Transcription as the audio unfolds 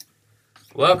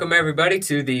Welcome, everybody,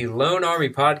 to the Lone Army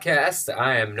Podcast.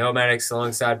 I am Nomadics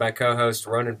alongside my co-host,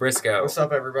 Ronan Briscoe. What's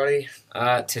up, everybody?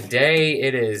 Today,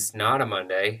 it is not a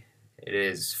Monday. It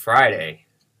is Friday,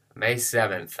 May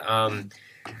 7th.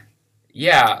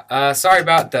 Sorry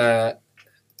about the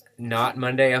not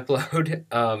Monday upload.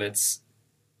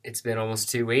 It's been almost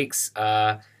 2 weeks.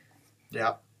 Yeah.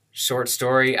 Short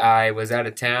story, I was out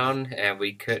of town, and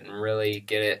we couldn't really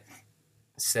get it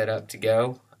set up to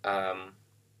go.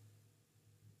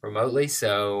 Remotely,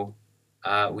 so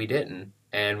we didn't,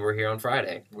 and we're here on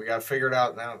Friday. We got to figure it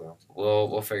out now, though.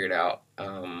 We'll figure it out.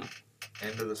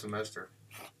 End of the semester.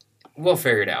 We'll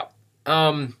figure it out.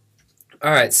 All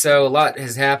right, so a lot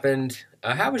has happened.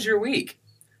 How was your week?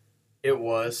 It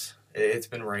was. It's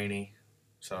been rainy,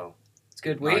 so It's a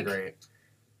good week. Not great.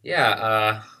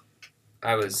 Yeah,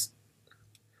 I was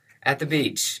at the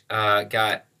beach.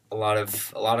 Got a lot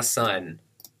of sun.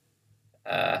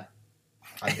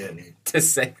 I didn't. To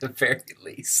say the very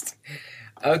least.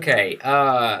 Okay,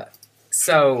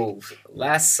 so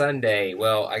last Sunday,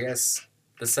 well, I guess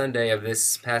the Sunday of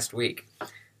this past week,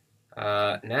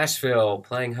 Nashville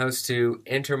playing host to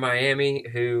Inter Miami,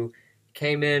 who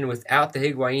came in without the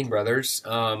Higuain brothers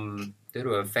due to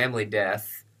a family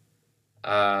death.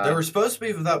 They were supposed to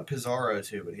be without Pizarro,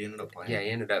 too, but he ended up playing. Yeah, he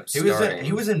ended up starting.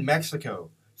 He was in Mexico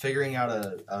figuring out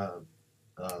a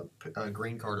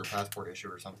green card or passport issue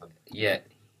or something. Yeah.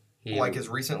 As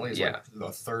recently as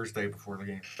the Thursday before the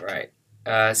game. Right.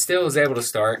 Still was able to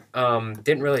start.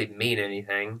 Didn't really mean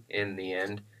anything in the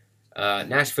end.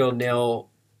 Nashville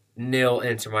 0-0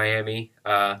 into Miami.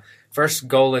 First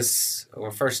goalless,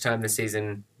 or first time this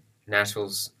season,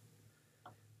 Nashville's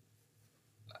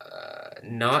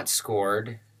not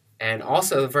scored. And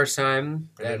also the first time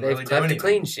that they've kept a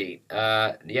clean sheet.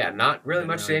 Not really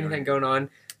much anything going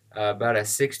on. About a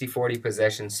 60-40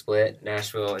 possession split,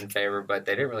 Nashville in favor, but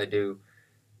they didn't really do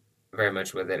very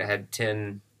much with it. It had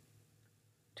 10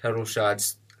 total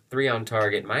shots, 3 on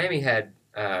target. Miami had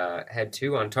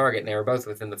 2 on target, and they were both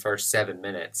within the first 7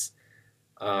 minutes.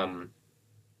 Joe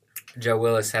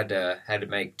Willis had to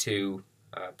make 2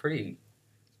 pretty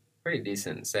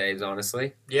decent saves,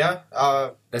 honestly. Yeah.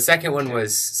 The second one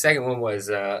was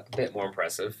a bit more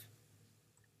impressive.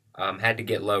 Had to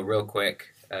get low real quick.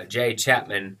 Jay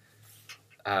Chapman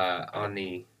on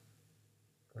the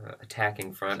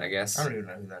attacking front, I guess. I don't even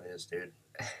know who that is, dude.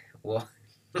 Well,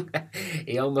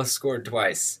 he almost scored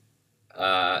twice.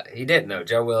 He didn't, though.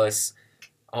 Joe Willis,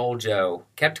 old Joe,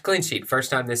 kept a clean sheet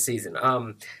first time this season.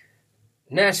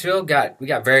 Nashville we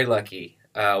got very lucky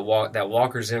that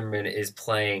Walker Zimmerman is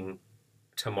playing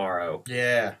tomorrow.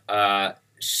 Yeah.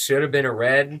 Should have been a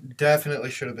red. Definitely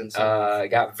should have been something.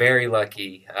 Got very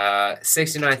lucky.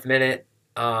 69th minute.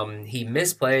 He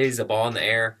misplays a ball in the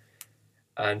air.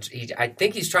 I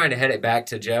think he's trying to head it back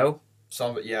to Joe.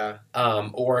 Yeah.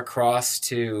 Or across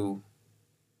to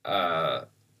whoever.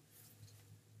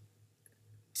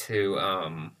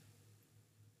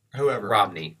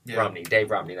 Robney. Yeah. Dave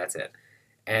Robney, that's it.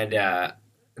 And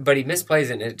but he misplays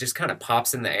it and it just kind of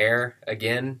pops in the air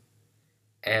again.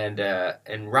 And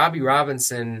Robbie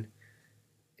Robinson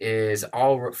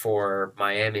for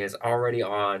Miami is already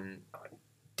on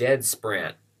dead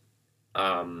sprint.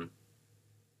 And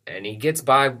he gets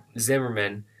by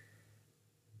Zimmerman.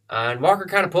 And Walker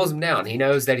kind of pulls him down. He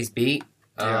knows that he's beat.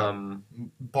 Yeah.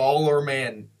 Ball or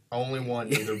man, only one,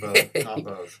 neither both, not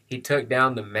both. He took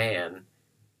down the man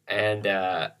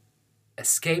and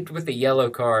escaped with a yellow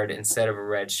card instead of a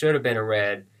red. Should have been a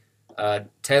red.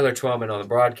 Taylor Twellman on the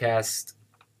broadcast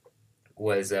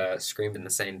was screaming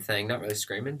the same thing. Not really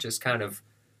screaming, just kind of,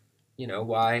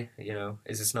 why?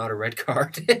 Is this not a red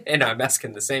card? And I'm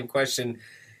asking the same question,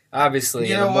 obviously.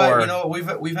 You know what?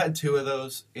 We've had 2 of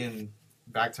those in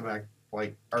back-to-back,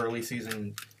 early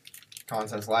season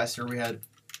contests. Last year we had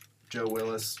Joe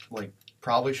Willis,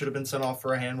 probably should have been sent off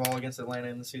for a handball against Atlanta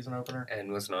in the season opener.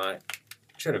 And was not.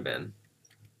 Should have been.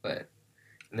 And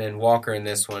then Walker in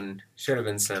this one should have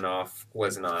been sent off,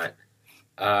 was not.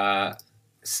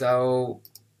 So,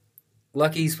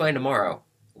 lucky he's playing tomorrow.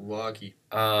 Lucky.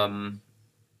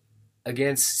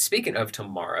 Speaking of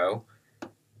tomorrow,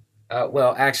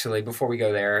 actually, before we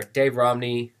go there, Dave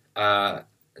Romney,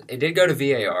 it did go to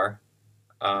VAR.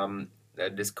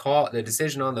 The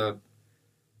decision on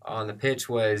the pitch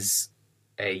was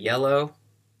a yellow.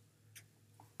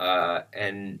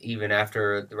 And even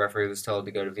after the referee was told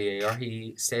to go to VAR,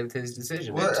 he stayed with his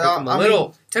decision. It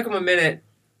took him a minute.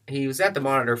 He was at the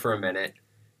monitor for a minute.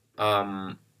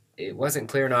 It wasn't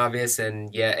clear and obvious,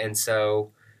 and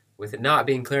so with it not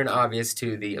being clear and obvious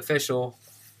to the official,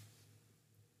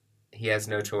 he has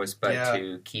no choice but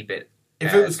to keep it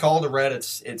If it was called a red,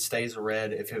 it stays a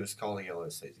red. If it was called a yellow,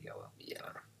 it stays a yellow. Yeah,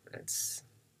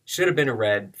 should have been a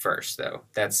red first, though.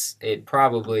 That's it.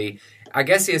 Probably, I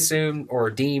guess he assumed or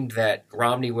deemed that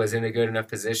Romney was in a good enough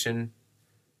position,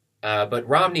 but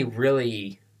Romney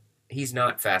really, he's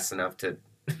not fast enough to.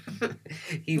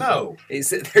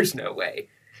 There's no way.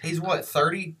 He's what,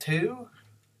 32?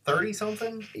 30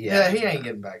 something? Yeah, he ain't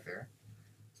getting back there.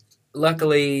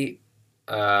 Luckily,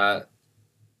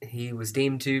 he was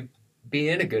deemed to be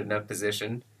in a good enough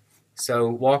position. So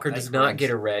Walker does not get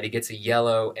a red. He gets a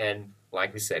yellow, and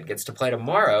like we said, gets to play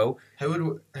tomorrow.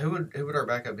 Who would our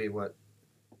backup be? What?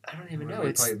 I don't even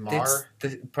know.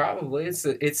 Probably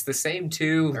it's the same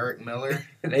two. Eric Miller.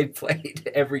 They played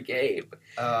every game.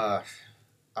 I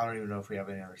don't even know if we have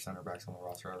any other center backs on the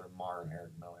roster other than Mar and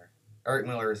Eric Miller. Eric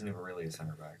Miller isn't even really a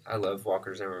center back. I love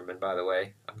Walker Zimmerman, by the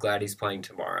way. I'm glad he's playing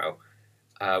tomorrow,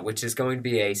 which is going to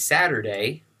be a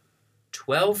Saturday,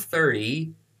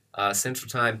 12:30 Central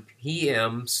Time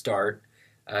p.m. start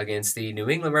against the New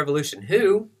England Revolution,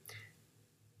 who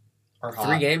are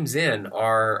 3 games in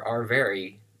are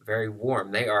very, very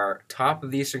warm. They are top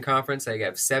of the Eastern Conference. They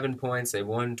have 7 points. They've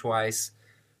won twice,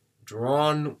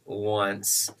 drawn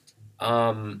once.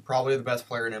 Probably the best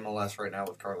player in MLS right now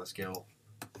with Carlos Gil.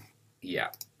 Yeah.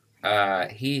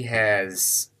 He got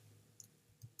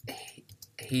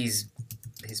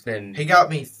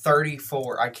me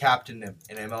 34. I captained him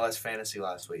in MLS Fantasy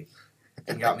last week.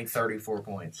 He got me 34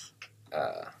 points.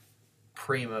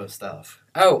 Primo stuff.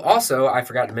 Oh, also, I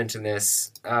forgot to mention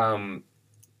this.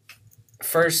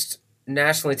 First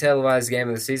nationally televised game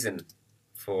of the season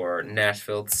for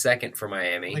Nashville, second for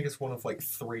Miami. I think it's one of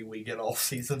 3 we get all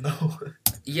season, though.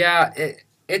 Yeah,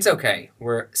 it's okay.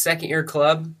 We're second-year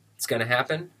club. It's going to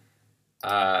happen.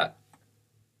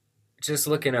 Just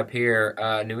looking up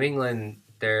here, New England,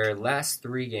 their last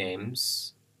 3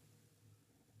 games.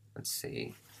 Let's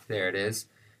see. There it is.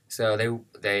 So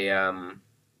they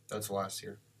That's last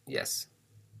year. Yes.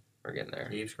 We're getting there.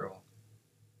 Keep scrolling.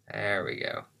 There we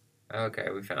go. Okay,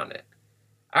 we found it.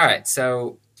 All right,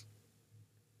 so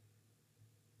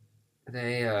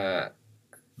they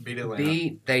beat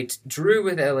Atlanta. They drew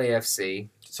with LAFC.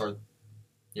 Start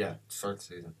the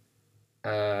season.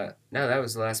 No, that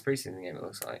was the last preseason game, it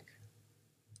looks like.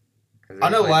 I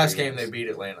know last game they beat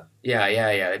Atlanta. Yeah.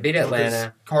 They beat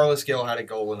Atlanta. Carlos Gil had a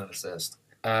goal and an assist.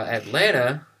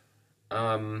 Atlanta,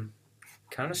 kind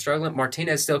of struggling.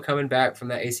 Martinez still coming back from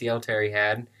that ACL tear he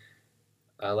had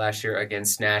last year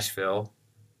against Nashville.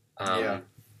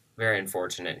 Very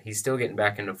unfortunate. He's still getting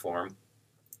back into form.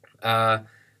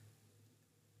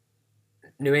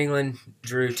 New England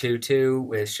drew 2-2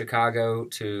 with Chicago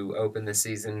to open the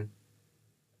season.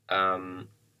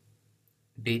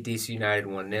 Beat DC United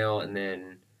 1-0, and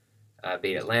then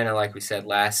beat Atlanta, like we said,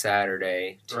 last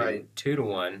Saturday,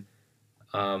 2-1.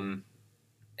 And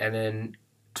then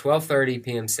 12:30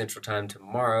 p.m. Central Time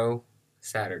tomorrow,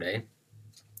 Saturday,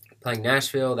 playing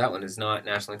Nashville. That one is not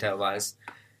nationally televised,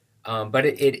 but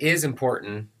it is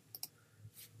important.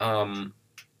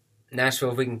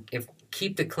 Nashville, if we can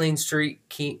keep the clean streak,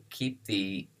 keep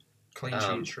the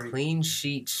clean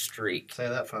sheet streak. Say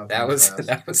that 5 That times fast.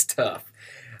 That was tough.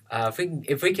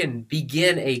 If we can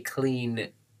begin a clean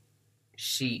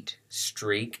sheet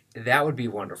streak, that would be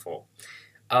wonderful.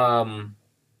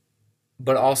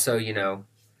 But also,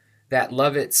 that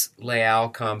Lovitz-Leal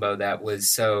combo that was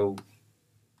so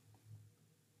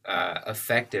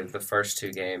effective the first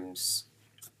 2 games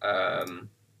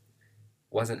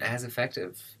wasn't as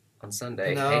effective on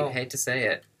Sunday. No. Hate to say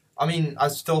it. I mean, I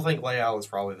still think Leal is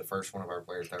probably the first one of our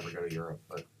players to ever go to Europe,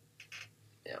 but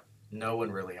yeah, no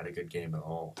one really had a good game at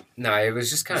all. No, it was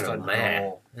just kind of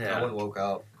meh. Yeah. No one woke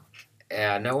up.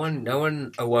 Yeah, no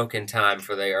one awoke in time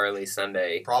for the early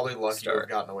Sunday. Probably lucky start. to have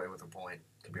gotten away with a point,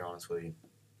 to be honest with you.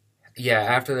 Yeah,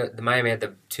 after the Miami had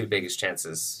the 2 biggest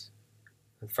chances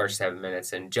the first 7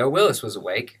 minutes, and Joe Willis was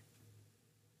awake.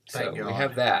 Thank God. We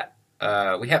have that.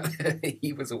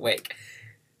 He was awake,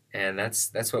 and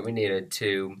that's what we needed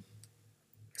to.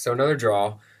 So another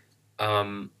draw.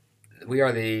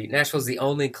 Nashville's the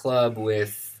only club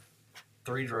with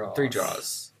 3 draws. 3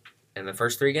 draws in the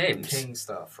first 3 games. King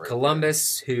stuff. Right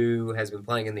Columbus, who has been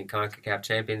playing in the CONCACAF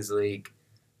Champions League,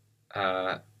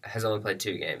 has only played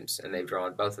 2 games, and they've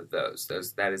drawn both of those.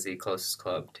 That is the closest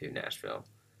club to Nashville.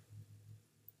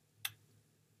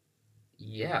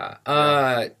 Yeah.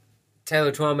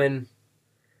 Taylor Twellman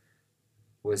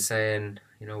was saying,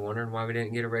 wondering why we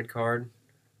didn't get a red card,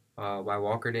 why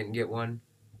Walker didn't get one.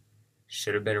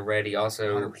 Should have been a red. He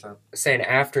also 100%. saying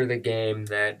after the game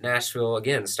that Nashville,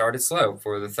 again, started slow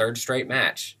for the 3rd straight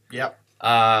match. Yep.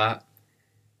 And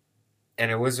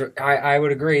it was, I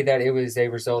would agree that it was a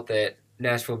result that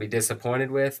Nashville will be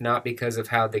disappointed with, not because of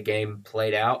how the game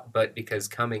played out, but because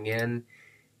coming in,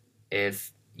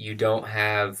 if you don't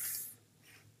have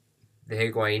the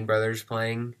Higuain brothers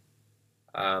playing,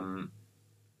 Nashville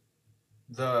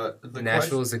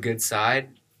is a good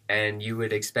side, and you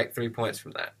would expect 3 points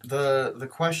from that. The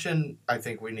question I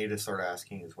think we need to start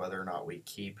asking is whether or not we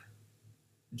keep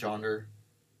Jonder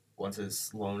once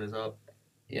his loan is up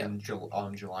on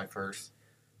July 1st.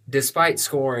 Despite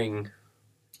scoring,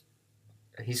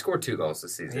 he scored 2 goals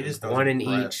this season. One in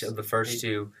each of the first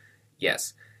 2.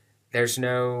 Yes. There's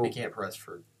no... He can't press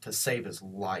to save his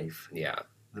life. Yeah.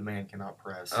 The man cannot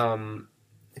press.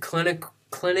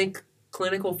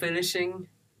 Clinical finishing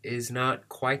is not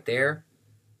quite there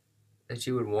that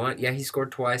you would want. Yeah, he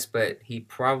scored twice, but he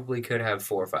probably could have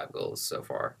 4 or 5 goals so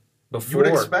far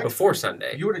before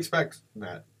Sunday. You would expect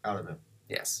that out of him.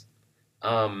 Yes.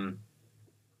 I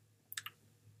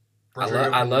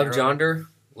love Jonder.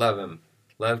 Love him.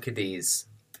 Love Cadiz.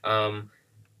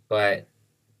 But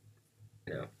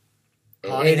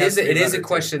it is a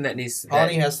question that needs.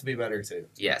 Pani has to be better too.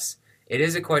 Yes, it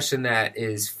is a question that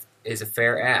is a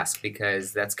fair ask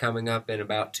because that's coming up in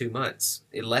about 2 months.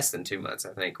 In less than 2 months,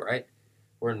 I think. Right?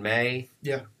 We're in May.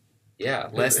 Yeah. Yeah,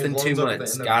 less than 2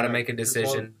 months. Got to make a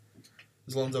decision.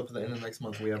 His loan's up at the end of next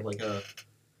month. We have like a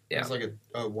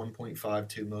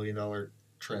 $1.52 million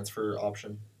transfer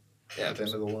option at the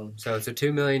end of the loan. So it's a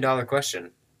 $2 million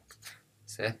question.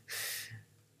 So,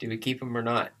 do we keep him or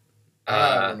not?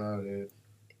 I don't know, dude.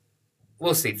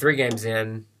 We'll see. 3 games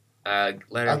in. I'd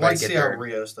like to see how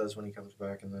Rios does when he comes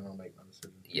back, and then I'll make my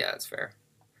decision. Yeah, that's fair.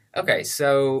 Okay,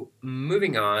 so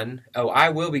moving on. Oh, I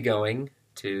will be going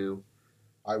to...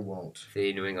 I won't.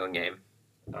 The New England game.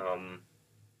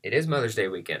 It is Mother's Day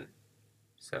weekend,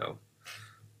 so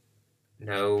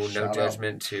no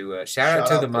judgment to... shout out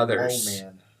to the mothers.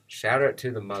 Shout out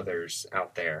to the mothers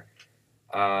out there.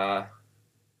 But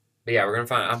yeah,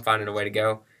 I'm finding a way to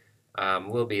go.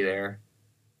 We'll be there.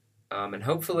 And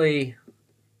hopefully,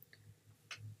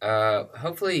 get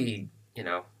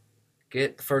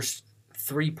the first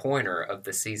 3-pointer of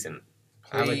the season.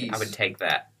 Please. I would take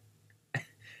that.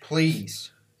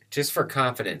 Please. Just for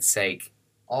confidence sake.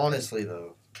 Honestly,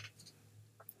 though.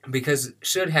 Because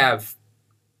should have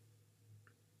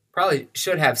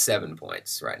 7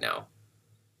 points right now.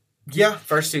 Yeah.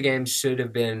 First 2 games should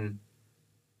have been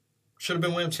wins. Should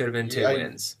have been 2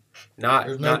 wins.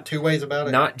 There's no 2 ways about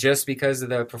it. Not just because of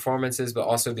the performances, but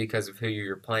also because of who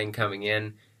you're playing coming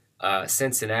in.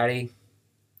 Cincinnati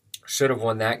should have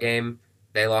won that game.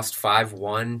 They lost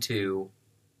 5-1 to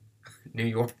New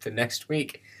York the next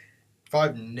week.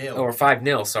 5-0. Or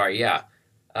 5-0, sorry, yeah.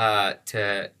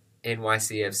 To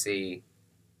NYCFC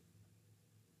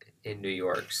in New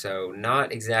York. So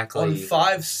not exactly... On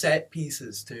 5 set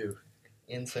pieces, too.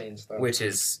 Insane stuff. Which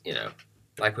is,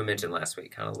 like we mentioned last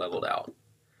week, kind of leveled out.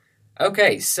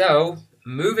 Okay, so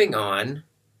moving on.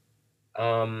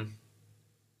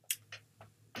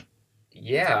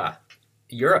 Yeah,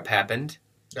 Europe happened.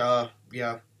 Yeah.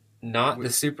 Not the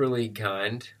Super League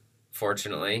kind,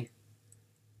 fortunately.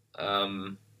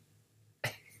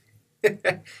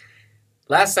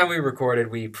 Last time we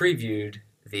recorded, we previewed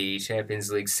the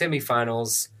Champions League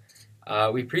semifinals.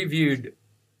 We previewed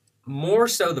more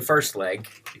so the first leg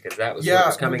because that was what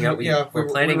was coming up. We're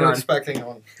planning on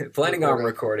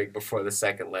recording before the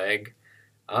second leg.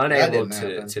 Unable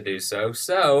to do so.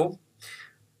 So,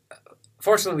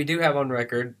 fortunately, we do have on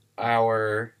record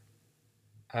our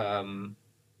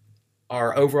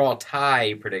overall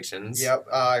tie predictions. Yep,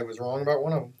 I was wrong about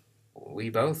one of them. We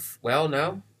both. Well,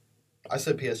 no. I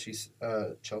said PSG,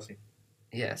 Chelsea.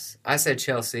 Yes, I said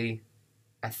Chelsea.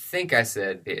 I think I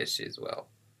said PSG as well.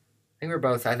 I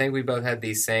think we both had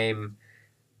the same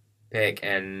pick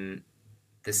and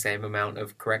the same amount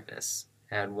of correctness.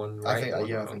 Had one right.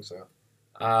 I think so.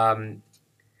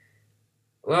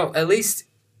 Well, at least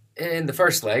in the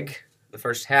first leg, the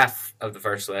first half of the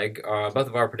first leg, both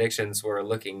of our predictions were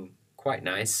looking quite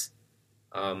nice.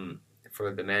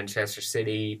 For the Manchester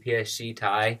City PSG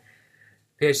tie,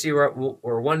 PSG were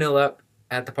 1-0 up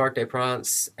at the Parc des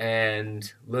Princes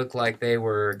and looked like they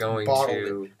were going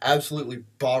absolutely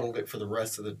bottled it for the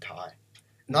rest of the tie.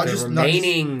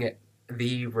 The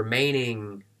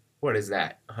remaining, what is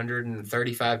that,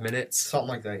 135 minutes? Something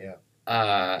like that,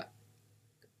 yeah.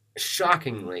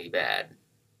 Shockingly bad.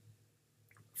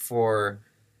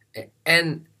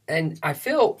 And I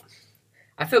feel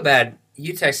bad.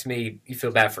 You text me, you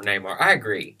feel bad for Neymar. I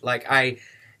agree.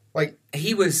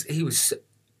 He was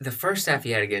the first half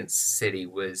he had against City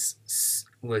was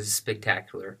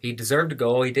spectacular. He deserved a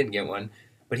goal. He didn't get one,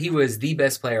 but he was the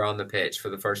best player on the pitch for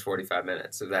the first 45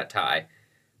 minutes of that tie.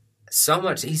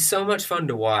 He's so much fun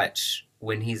to watch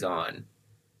when he's on.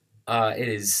 It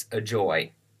is a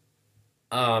joy.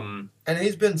 And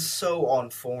he's been so on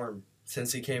form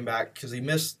since he came back because he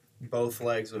missed both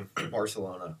legs of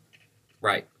Barcelona.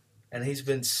 Right. And he's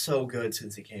been so good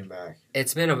since he came back.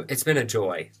 It's been a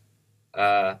joy.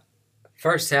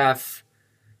 First half,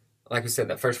 like we said,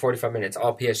 the first 45 minutes,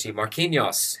 all PSG.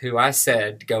 Marquinhos, who I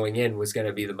said going in was going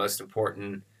to be the most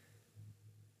important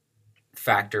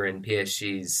factor in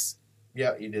PSG's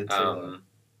yeah, you did too.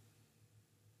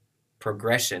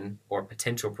 Progression or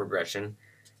potential progression.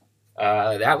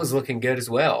 That was looking good as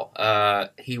well.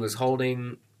 He was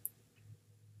holding.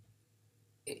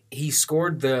 He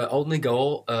scored the only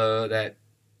goal that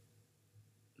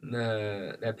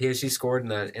PSG scored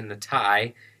in the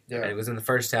tie. Yeah. And it was in the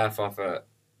first half off a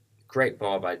great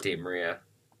ball by Di Maria.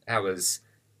 That was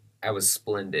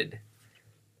splendid.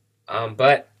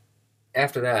 But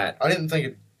after that, I didn't think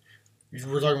it.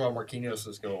 We're talking about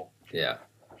Marquinhos' goal. Yeah.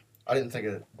 I didn't think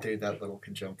a dude that little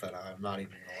could jump that high. I'm not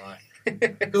even gonna lie.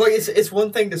 Because like it's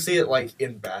one thing to see it like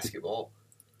in basketball,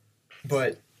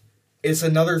 but it's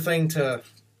another thing to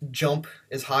jump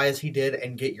as high as he did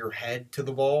and get your head to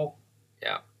the ball.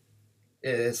 Yeah.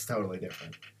 It's totally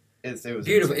different. It was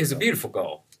beautiful. It's a beautiful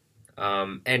goal,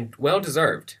 and well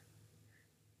deserved.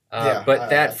 Yeah, but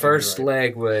that first right.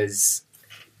 leg was.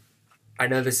 I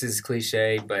know this is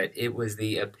cliche, but it was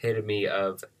the epitome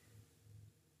of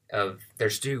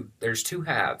there's two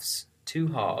halves, two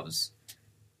halves.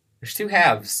 There's two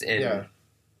halves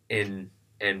in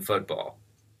football,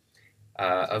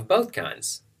 of both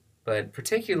kinds, but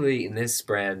particularly in this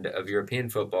brand of European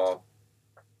football,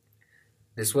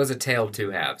 this was a tale of two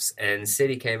halves, and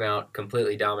City came out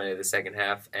completely dominated the second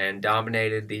half and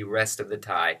dominated the rest of the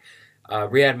tie.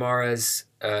 Riyad Mahrez,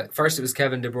 first it was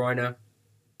Kevin De Bruyne.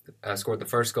 Scored the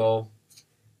first goal,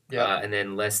 and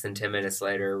then less than 10 minutes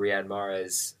later, Riyad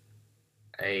Mahrez,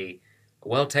 a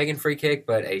well-taken free kick,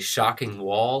 but a shocking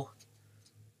wall.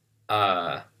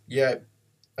 I'm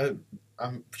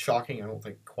shocking. I don't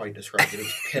think quite described it. It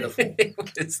was pitiful.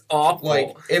 It's awful.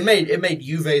 Like it made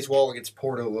Juve's wall against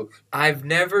Porto look. I've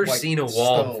never seen a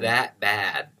wall that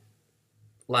bad.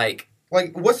 Like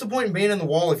what's the point in being in the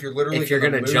wall if you're literally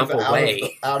going to jump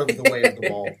away out of the way of the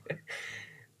ball?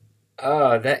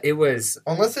 That it was.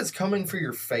 Unless it's coming for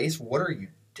your face, what are you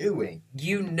doing?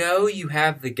 You know, you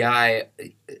have the guy.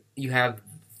 You have.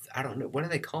 I don't know. What do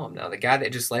they call him now? The guy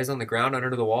that just lays on the ground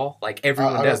under the wall. Like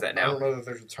everyone does that now. I don't know that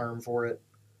there's a term for it,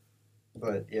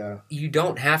 but yeah. You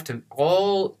don't have to.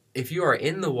 If you are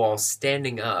in the wall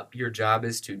standing up, your job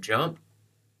is to jump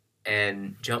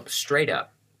and jump straight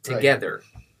up together.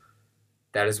 Right.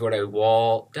 That is what a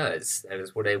wall does. That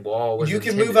is what a wall was. You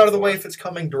can move out of the way if it's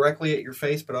coming directly at your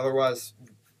face, but otherwise,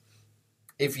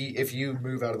 if you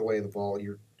move out of the way of the ball,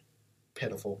 you're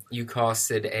pitiful. You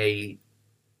costed a.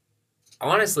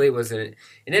 Honestly, it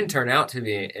didn't turn out to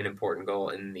be an important goal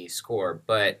in the score,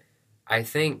 but I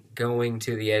think going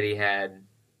to the Etihad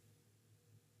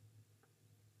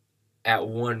at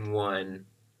 1-1,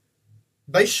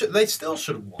 they still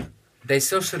should have won. They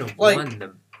still should have won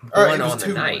the. It was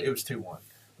 2-1. It was 2-1.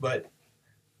 But,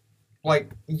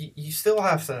 you still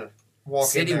have to walk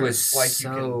City in there was like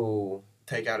so... you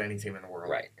can take out any team in the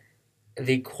world. Right.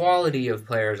 The quality of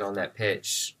players on that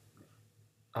pitch,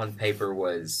 on paper,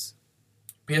 was...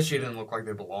 PSG didn't look like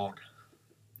they belonged.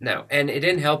 No, and it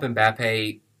didn't help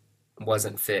Mbappe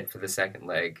wasn't fit for the second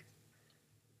leg.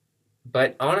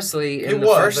 But honestly, in the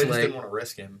first leg... They just didn't want to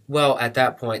risk him. Well, at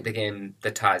that point,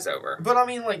 the tie's over. But, I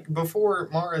mean, before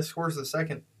Mahrez scores the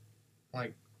second...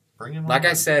 bring him on. Like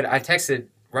I said, I texted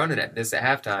Ronan at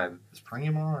halftime. Just bring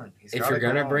him on. If you're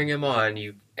going to bring him on,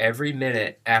 every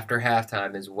minute after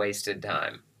halftime is wasted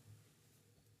time.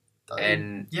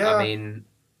 And, I mean,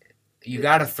 you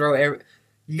got to throw...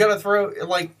 You got to throw...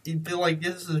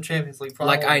 this is a Champions League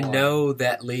final. I know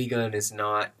that Ligue 1 is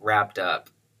not wrapped up.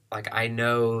 I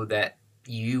know that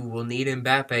you will need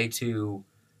Mbappe to...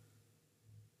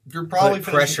 You're probably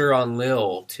put pressure on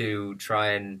Lille to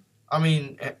try and... I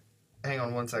mean... Hang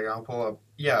on one second. I'll pull up.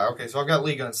 Yeah, okay, so I've got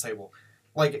Ligue 1 stable.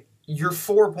 You're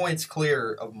 4 points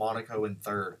clear of Monaco in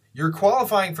third. You're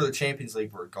qualifying for the Champions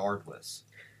League regardless.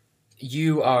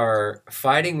 You are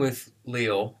fighting with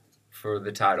Lille for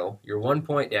the title. You're 1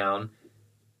 point down,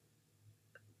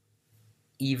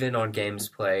 even on games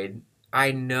played.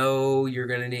 I know you're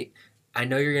gonna need.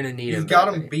 You've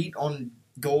got them beat on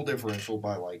goal differential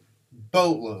by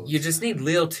boatloads. You just need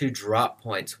Lille to drop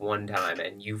points one time,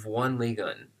 and you've won Ligue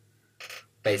 1.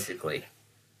 Basically.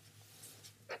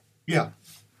 Yeah.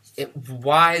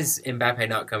 Why is Mbappe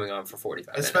not coming on for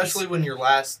 45 minutes? Especially when your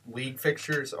last league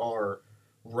fixtures are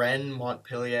Rennes,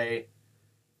 Montpellier,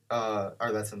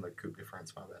 Or that's in the Coupe de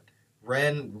France, my bad.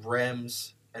 Rennes,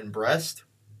 Reims, and Brest.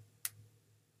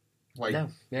 No,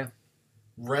 yeah.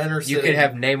 Rennes are you could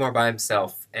have Neymar by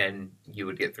himself, and you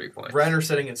would get 3 points. Rennes are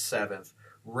sitting in 7th.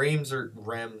 Reims,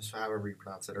 however you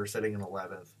pronounce it, are sitting in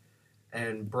 11th.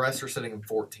 And Brest are sitting in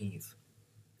 14th.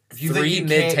 Three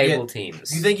mid-table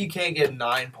teams. You think you can't get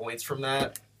 9 points from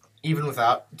that, even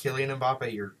without Kylian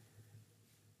Mbappe? You're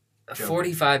joking.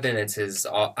 45 minutes is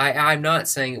all. I'm not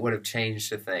saying it would have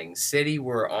changed a thing. City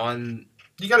were on.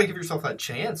 You got to give yourself that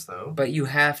chance, though. But you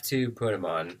have to put him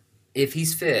on. If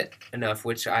he's fit enough,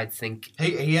 which I think...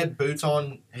 He had boots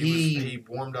on. He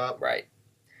warmed up. Right.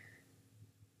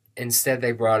 Instead,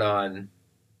 they brought on...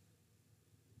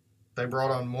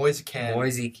 Moise Kean.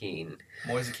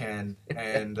 And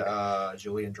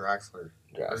Julian Draxler.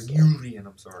 Or Julian,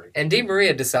 I'm sorry. And Di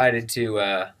Maria decided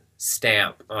to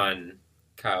stamp on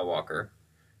Kyle Walker.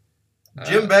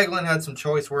 Jim Beglin had some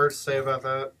choice words to say about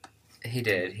that. He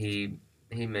did. He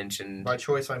mentioned... By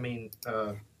choice, I mean...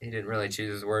 he didn't really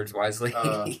choose his words wisely.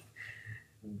 I'm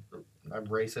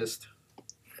racist.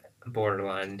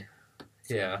 Borderline.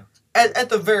 Yeah. At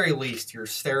the very least, you're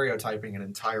stereotyping an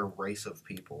entire race of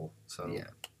people. So yeah,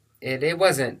 it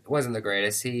wasn't the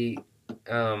greatest. He,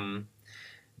 Di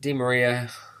Maria,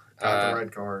 got the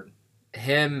red card.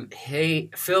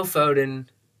 Phil Foden,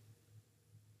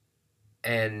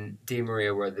 and Di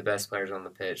Maria were the best players on the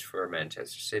pitch for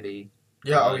Manchester City.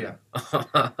 Yeah,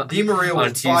 Di Maria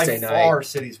was by far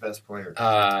City's best player.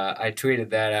 I tweeted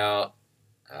that out.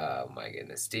 Oh my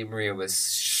goodness, Di Maria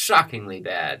was shockingly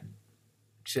bad.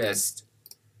 Just,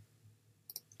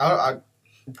 I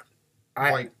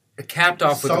capped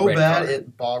off with so a red bad card.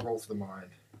 It boggles the mind.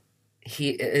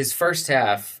 His first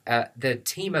half, the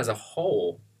team as a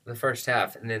whole, the first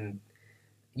half, and then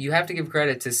you have to give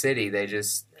credit to City. They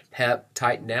just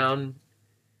tightened down.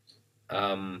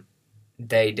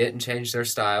 They didn't change their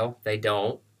style. They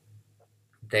don't.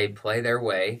 They play their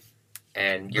way,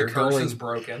 and the curse is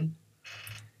broken.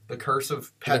 The curse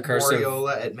of Pep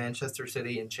Guardiola at Manchester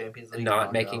City in Champions League.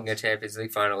 Not making a Champions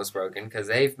League final is broken because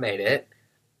they've made it.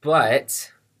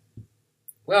 But,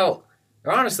 well,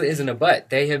 there honestly isn't a but.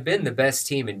 They have been the best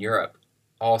team in Europe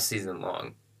all season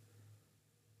long.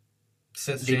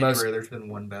 Since January, there's been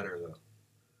one better,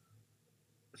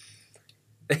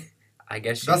 though. I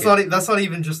guess that's not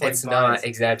even just like it's bias. Not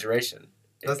exaggeration.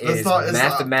 That's it is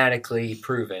mathematically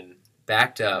proven,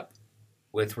 backed up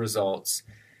with results.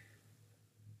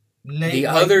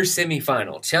 Other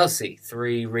semifinal, Chelsea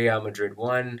 3, Real Madrid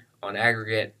 1 on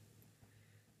aggregate.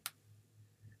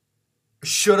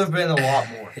 Should have been a lot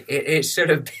more. It should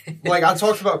have been. Like, I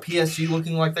talked about PSG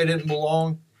looking like they didn't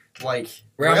belong. Like,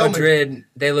 Real Madrid,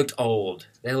 they looked old.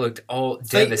 They looked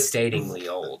devastatingly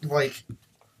old. Like,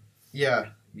 yeah.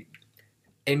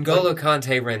 N'Golo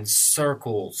Kante ran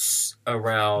circles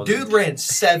around. Dude ran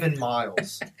 7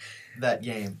 miles that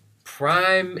game.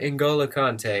 Prime N'Golo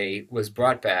Kante was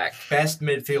brought back. Best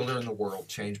midfielder in the world.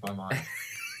 Changed my mind.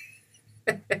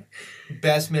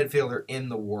 Best midfielder in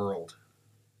the world.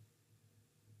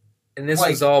 And this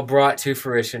was all brought to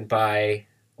fruition by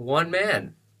one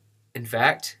man, in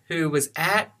fact, who was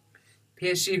at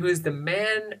PSG, who is the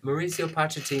man Mauricio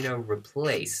Pochettino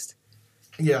replaced.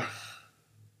 Yeah.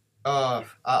 I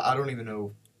don't even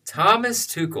know.何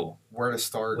Tuchel. Where to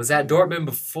start. Was at Dortmund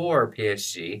before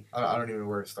PSG. I don't even know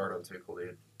where to start on Tuchel,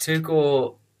 dude.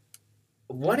 Tuchel,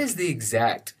 what is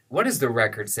the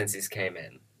record since he's came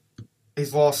in?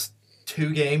 He's lost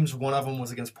 2 games. One of them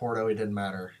was against Porto. It didn't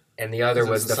matter. And the other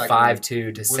was the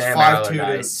 5-2 to Sam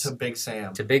Allardyce. To Big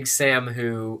Sam. To Big Sam,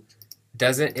 who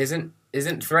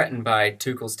isn't threatened by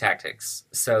Tuchel's tactics.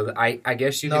 So I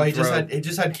guess you can he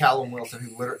just had Callum Wilson,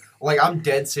 who literally... Like, I'm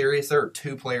dead serious. There are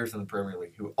 2 players in the Premier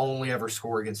League who only ever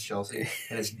score against Chelsea,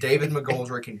 and it's David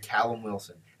McGoldrick and Callum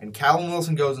Wilson. And Callum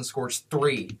Wilson goes and scores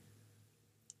 3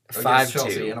 against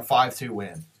Chelsea in a 5-2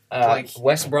 win.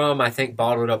 West Brom, I think,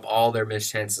 bottled up all their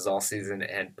missed chances all season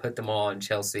and put them all on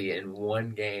Chelsea in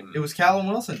one game. It was Callum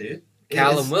Wilson, dude.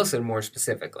 Callum Wilson, more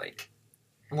specifically.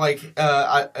 Like,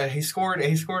 he scored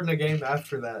in a game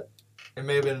after that. It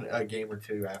may have been a game or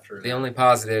 2 after that. The only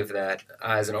positive that,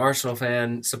 as an Arsenal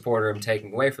fan supporter, I'm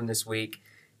taking away from this week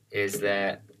is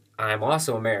that I'm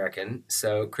also American.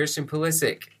 So Christian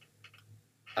Pulisic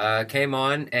came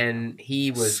on and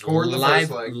he was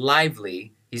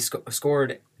lively. He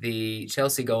scored the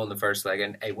Chelsea goal in the first leg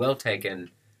and a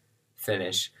well-taken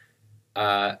finish.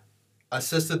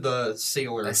 Assisted the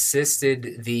sealer.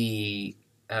 Assisted the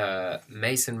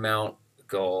Mason Mount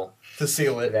goal. To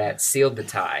seal it. That sealed the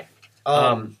tie.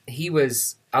 He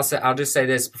was... I'll just say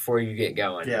this before you get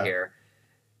going here.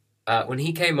 When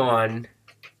he came on,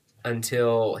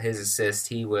 until his assist,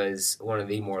 he was one of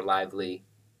the more lively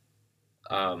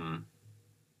players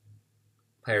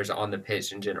on the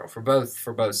pitch in general for both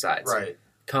sides. Right.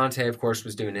 Conte, of course,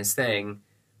 was doing his thing,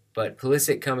 but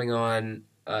Pulisic coming on,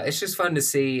 it's just fun to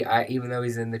see. Even though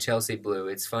he's in the Chelsea blue,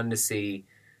 it's fun to see.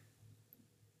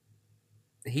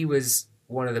 He was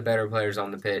one of the better players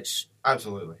on the pitch.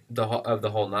 Absolutely. Of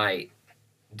the whole night,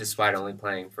 despite only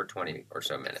playing for 20 or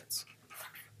so minutes.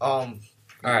 All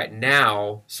right,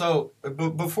 now. So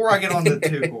before I get on to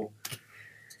Tuchel,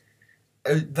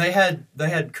 they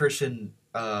had Christian.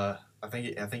 I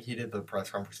think he did the press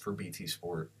conference for BT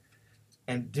Sport,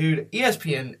 and dude,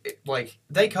 ESPN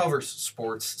they cover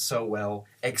sports so well,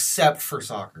 except for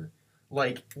soccer.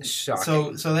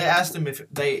 Shocking. So they asked him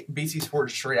BT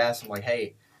Sport straight asked him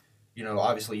hey,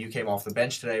 obviously you came off the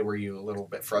bench today. Were you a little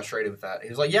bit frustrated with that? He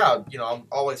was like, yeah,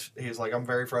 I'm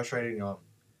very frustrated.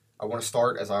 I want to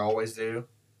start as I always do.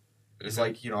 It's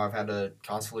I've had to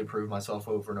constantly prove myself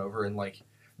over and over. And,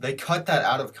 they cut that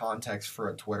out of context for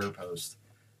a Twitter post.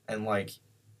 And,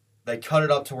 they cut it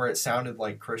up to where it sounded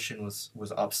like Christian was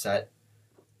upset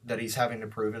that he's having to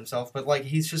prove himself. But,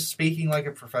 he's just speaking like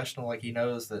a professional. He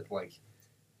knows that,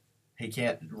 he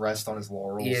can't rest on his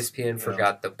laurels. ESPN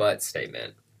forgot the but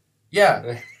statement.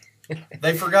 Yeah.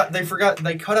 They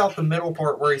cut out the middle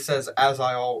part where he says, I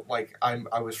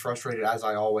was frustrated as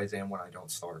I always am when I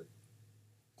don't start.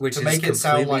 Which is make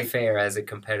completely fair as a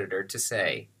competitor to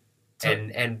say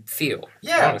and feel,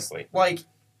 honestly.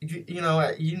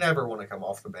 You never want to come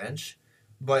off the bench.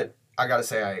 But I got to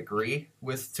say I agree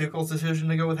with Tuchel's decision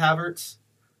to go with Havertz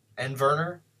and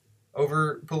Werner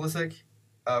over Pulisic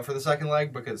for the second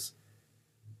leg because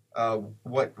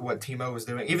what Timo was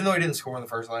doing, even though he didn't score in the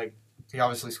first leg, he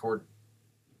obviously scored.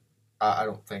 I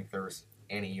don't think there was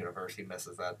any university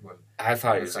misses that one. I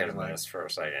thought he was going to miss for a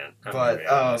second. But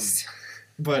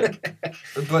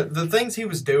the things he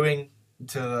was doing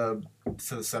to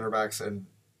the center backs and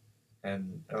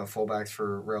fullbacks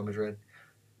for Real Madrid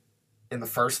in the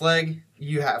first leg,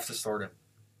 you have to start him.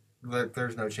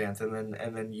 There's no chance, and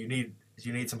then you need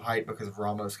some height because of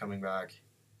Ramos coming back.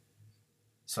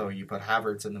 So you put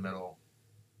Havertz in the middle.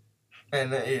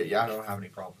 And I don't have any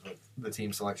problems with the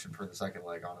team selection for the second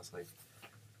leg, honestly.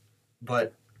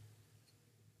 But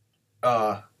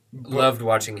loved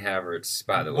watching Havertz,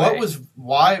 by the way.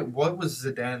 What was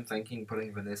Zidane thinking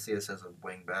putting Vinicius as a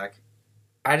wing back?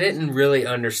 I didn't really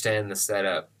understand the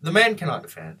setup. The man cannot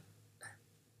defend.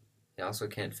 He also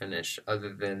can't finish,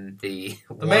 other than the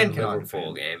man cannot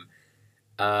Liverpool game.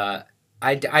 I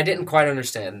didn't quite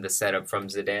understand the setup from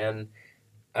Zidane.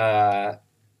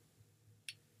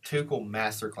 Tuchel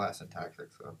masterclass in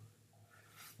tactics, though.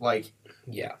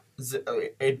 Yeah.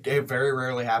 It very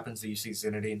rarely happens that you see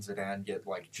Zinedine Zidane get,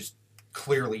 just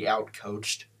clearly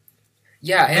out-coached.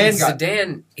 Yeah, and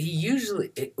Zidane, he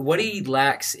usually... what he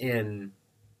lacks in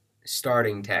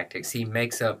starting tactics, he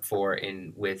makes up for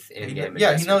with in-game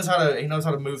Yeah, he knows how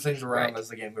to move things around as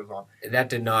the game goes on. That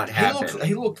did not happen.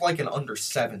 He looked like an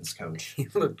under-sevens coach. He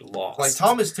looked lost.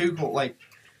 Thomas Tuchel,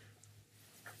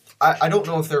 I don't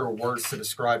know if there are words to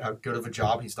describe how good of a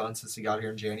job he's done since he got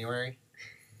here in January.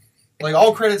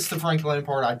 All credits to Frank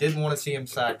Lampard. I didn't want to see him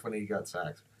sacked when he got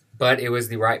sacked. But it was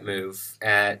the right move.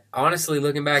 Honestly,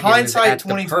 looking back, hindsight, it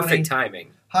was at the perfect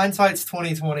timing. Hindsight's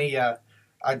 2020. Yeah,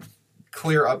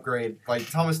 clear upgrade.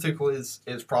 Thomas Tuchel is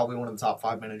probably one of the top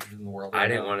 5 managers in the world. I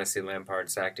didn't want to see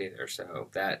Lampard sacked either. So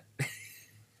that.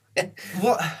 As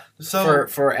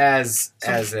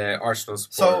an Arsenal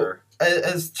supporter. So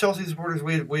as Chelsea supporters,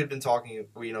 we had been talking.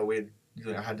 We had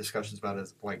discussions about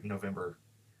it November.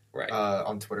 Right.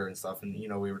 On Twitter and stuff, and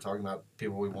we were talking about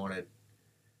people we wanted.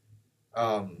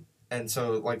 And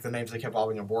so the names that kept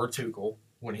popping up were Tuchel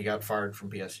when he got fired from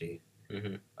PSG.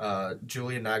 Mm-hmm.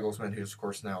 Julian Nagelsmann, who's of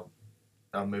course now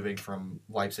moving from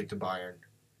Leipzig to Bayern.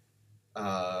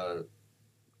 I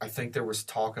think there was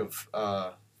talk of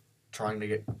trying to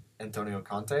get Antonio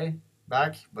Conte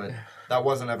back, but that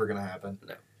wasn't ever going to happen.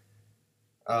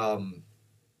 No.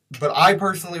 But I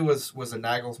personally was a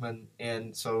Nagelsmann,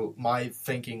 and so my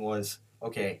thinking was,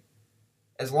 okay,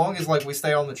 as long as we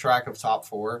stay on the track of top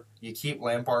 4, you keep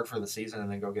Lampard for the season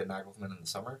and then go get Nagelsmann in the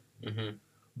summer. Mm-hmm.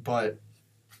 But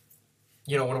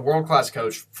when a world class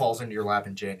coach falls into your lap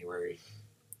in January,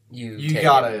 you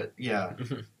gotta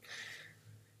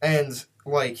And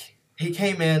he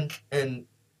came in, and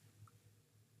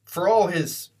for all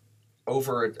his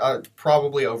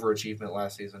probably overachievement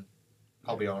last season,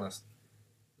 I'll be honest.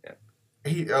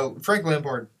 Frank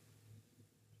Lampard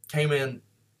came in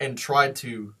and tried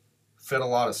to fit a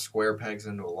lot of square pegs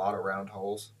into a lot of round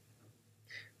holes.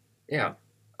 Yeah,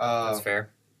 that's fair.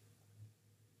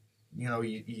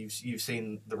 you've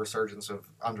seen the resurgence of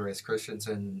Andreas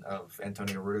Christensen, of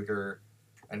Antonio Rudiger,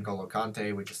 and N'Golo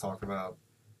Kante. We just talked about.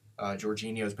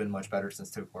 Jorginho's been much better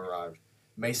since Tuchel arrived.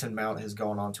 Mason Mount has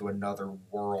gone on to another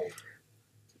world.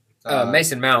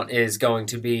 Mason Mount is going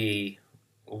to be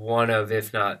one of,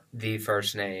 if not the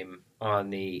first name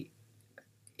on the.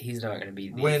 He's not going to be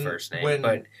the first name,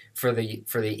 but for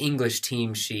the English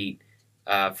team sheet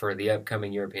for the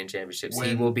upcoming European Championships,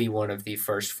 he will be one of the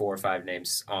first 4 or 5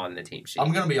 names on the team sheet.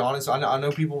 I'm going to be honest. I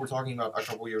know people were talking about a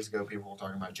couple years ago. People were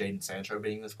talking about Jadon Sancho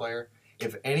being this player.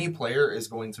 If any player is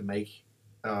going to make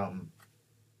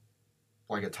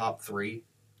like a top 3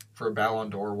 for a Ballon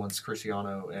d'Or once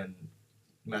Cristiano and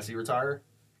Messi retire,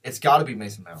 it's got to be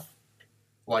Mason Mount.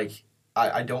 Like,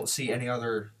 I don't see any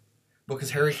other,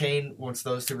 because Harry Kane, once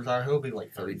those 2 retire, he'll be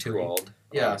like 33. He'll be too old.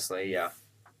 Yeah. Honestly, yeah.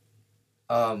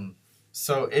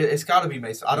 So it's got to be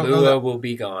Mason. I don't know. Lua will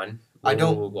be gone.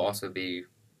 Lua will also be,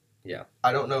 yeah.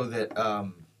 I don't know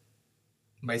that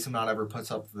Mason Mount ever puts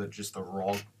up the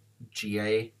raw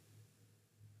GA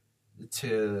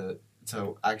to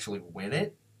actually win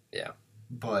it. Yeah.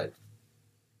 But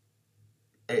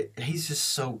he's just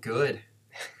so good.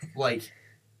 Like,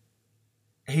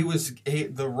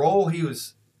 the role he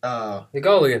was... the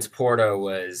goal against Porto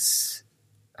was...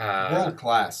 world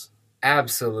class.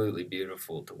 Absolutely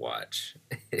beautiful to watch.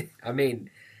 I mean,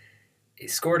 he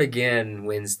scored again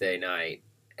Wednesday night,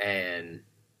 and...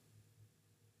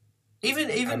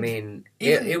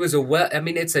 It was a well... I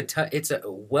mean, it's a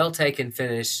well-taken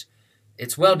finish.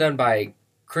 It's well done by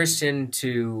Christian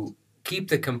to keep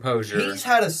the composure. He's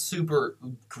had a super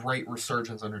great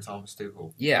resurgence under Thomas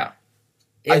Tuchel. Yeah.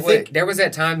 There was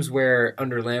at times where,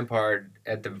 under Lampard,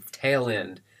 at the tail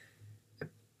end,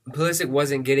 Pulisic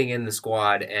wasn't getting in the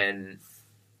squad, and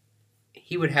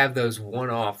he would have those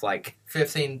one-off, like...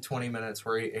 15, 20 minutes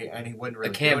where he wouldn't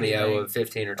really do cameo of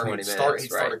 15 or 20 minutes.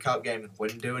 He'd start a cup game and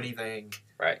wouldn't do anything.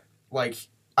 Right. Like,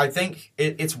 I think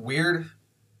it's weird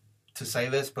to say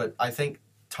this, but I think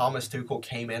Thomas Tuchel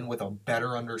came in with a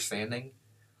better understanding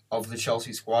of the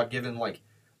Chelsea squad, given, like,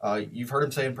 you've heard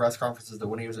him say in press conferences that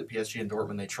when he was at PSG and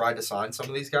Dortmund, they tried to sign some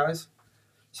of these guys.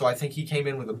 So I think he came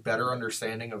in with a better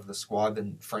understanding of the squad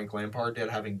than Frank Lampard did,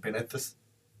 having been at this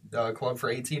club for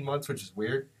 18 months, which is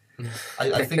weird.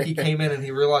 I think he came in and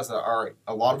he realized that, all right,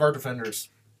 a lot of our defenders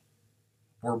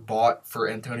were bought for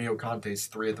Antonio Conte's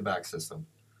 3-at-the-back system.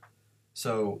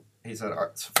 So he said, all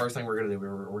right, so first thing we're going to do,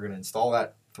 we're going to install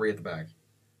that 3-at-the-back.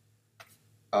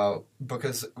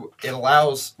 Because it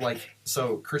allows, like,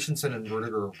 so Christensen and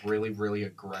Rudiger are really, really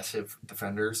aggressive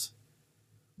defenders,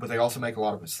 but they also make a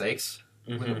lot of mistakes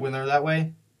when they're that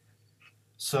way.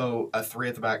 So a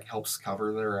 3-at-the-back helps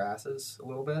cover their asses a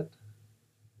little bit.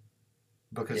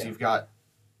 Because you've got,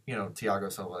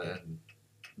 Thiago Silva and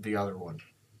the other one.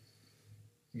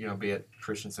 Be it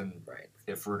Christensen, right,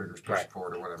 if Rudiger's pushing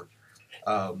forward or whatever.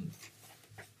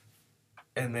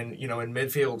 And then, in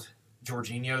midfield,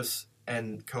 Jorginho's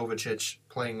and Kovacic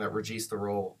playing that Regista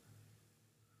role.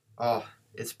 Oh,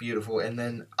 it's beautiful. And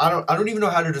then I don't even know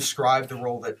how to describe the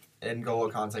role that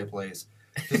N'Golo Kante plays.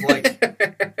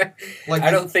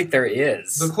 I don't think there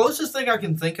is. The closest thing I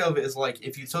can think of is like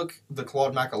if you took the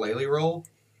Claude Makelele role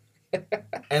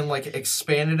and like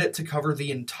expanded it to cover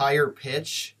the entire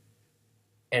pitch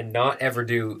and not ever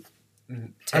take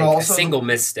a single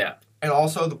misstep. And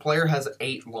also the player has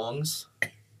 8 lungs.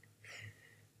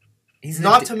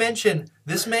 Not to mention,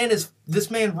 this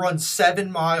man runs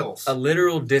 7 miles. A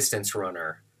literal distance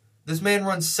runner. This man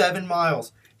runs 7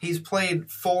 miles. He's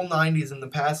played full 90s in the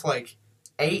past,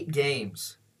 8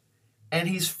 games. And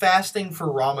he's fasting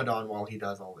for Ramadan while he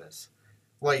does all this.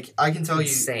 I can tell you...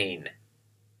 Insane.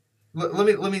 Let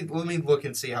me look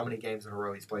and see how many games in a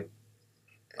row he's played.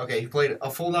 Okay, he played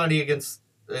a full 90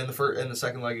 in the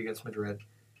second leg against Madrid.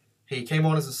 He came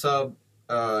on as a sub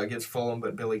against Fulham,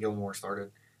 but Billy Gilmore started.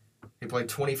 He played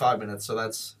 25 minutes, so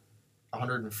that's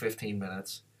 115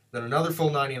 minutes. Then another full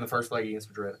 90 in the first leg against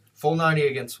Madrid. Full 90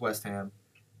 against West Ham.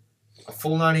 A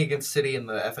full 90 against City in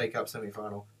the FA Cup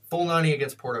semifinal. Full 90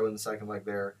 against Porto in the second leg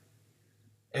there.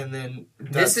 And then...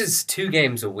 This is 2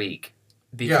 games a week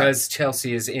because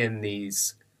Chelsea is in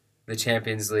the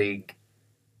Champions League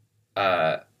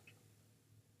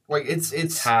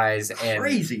it's ties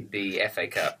crazy. And the FA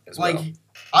Cup as well.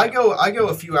 I go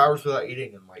a few hours without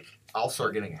eating and I'll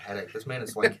start getting a headache. This man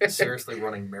is seriously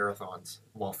running marathons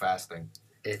while fasting.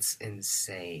 It's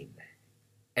insane.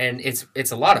 And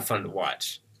it's a lot of fun to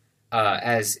watch.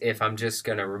 As if I'm just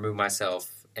going to remove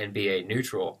myself and be a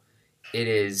neutral, it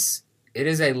is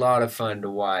a lot of fun to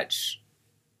watch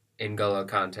N'Golo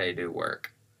Kante do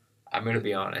work. I'm going to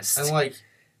be honest. And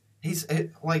he's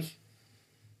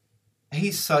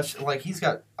he's such like he's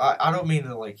got. I don't mean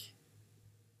to like.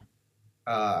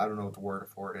 I don't know what the word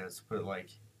for it is, but like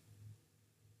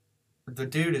the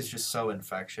dude is just so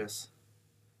infectious.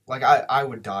 Like I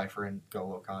would die for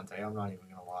N'Golo Kante. I'm not even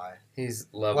gonna lie. He's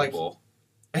lovable.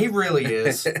 Like, he really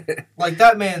is. Like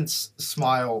that man's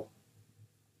smile.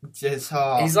 Just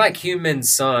he's like Human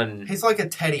Son. He's like a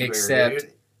teddy bear, except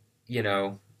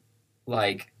dude.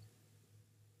 Like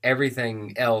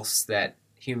everything else that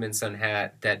Human Son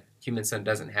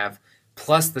doesn't have,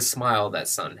 plus the smile that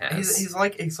Son has. He's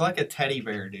like a teddy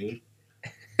bear, dude.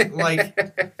 Like.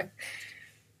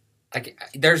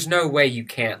 There's no way you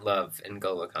can't love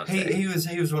N'Golo Kante. He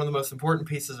was one of the most important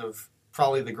pieces of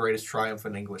probably the greatest triumph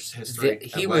in English history.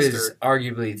 He was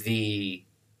arguably the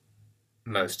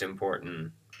most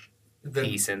important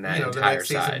piece in that entire the next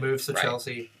side. Season moves to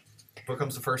Chelsea,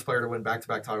 becomes the first player to win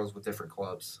back-to-back titles with different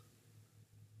clubs,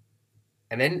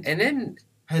 and then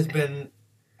has been.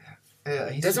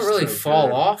 He doesn't really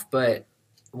fall off, but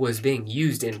was being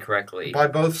used incorrectly by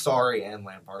both Sarri and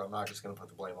Lampard. I'm not just going to put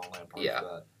the blame on Lampard for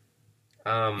that.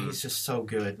 He's just so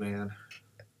good, man.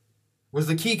 Was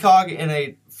the key cog in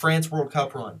a France World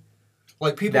Cup run.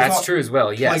 Like people. That's true as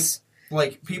well. Yes.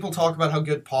 Like people talk about how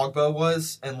good Pogba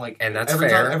was, and that's every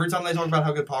fair. Every time they talk about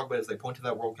how good Pogba is, they point to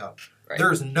that World Cup. Right.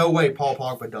 There's no way Paul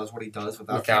Pogba does what he does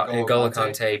without N'Golo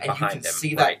Kante behind him. And you can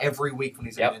see that every week when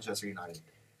he's at Manchester United.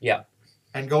 Yeah.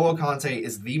 N'Golo Kante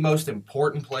is the most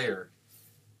important player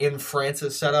in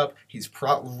France's setup.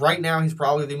 Right now he's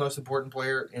probably the most important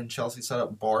player in Chelsea's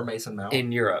setup, bar Mason Mount.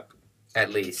 In Europe,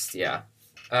 at least, yeah.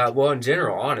 Well, in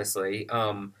general, honestly,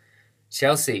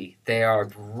 Chelsea, they are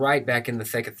right back in the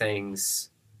thick of things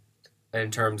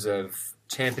in terms of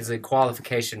Champions League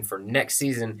qualification for next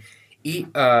season.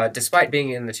 Despite being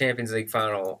in the Champions League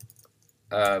final,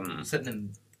 sitting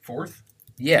in fourth.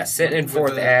 Yeah, sitting in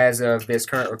fourth as of this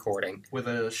current recording, with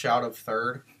a shout of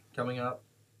third coming up.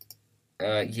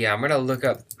 Yeah, I'm going to look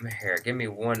up... Here, give me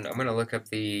one. I'm going to look up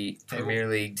the Premier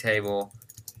League table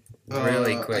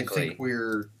really quickly. I think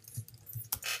we're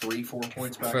 3-4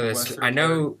 points back for of this. Leicester. I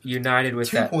know United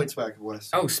with 2 points back of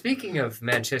Leicester. Oh, speaking of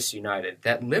Manchester United,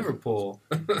 that Liverpool...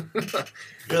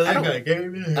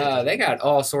 they got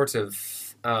all sorts of...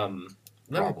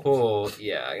 Liverpool, they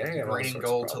got green and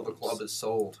gold till the club is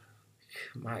sold.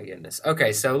 My goodness.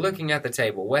 Okay, so looking at the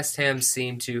table, West Ham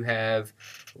seem to have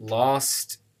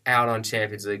lost out on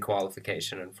Champions League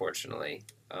qualification, unfortunately.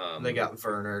 They got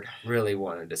Wernered. Really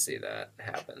wanted to see that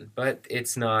happen. But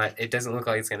it's not. It doesn't look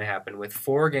like it's going to happen. With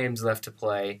 4 games left to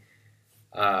play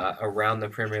around the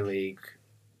Premier League,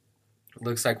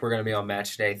 looks like we're going to be on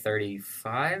Matchday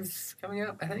 35 coming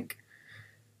up, I think.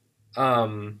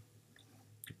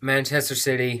 Manchester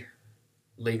City,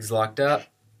 league's locked up.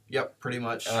 Yep, pretty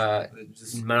much.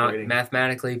 Not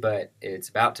mathematically, but it's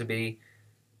about to be.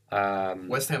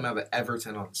 West Ham have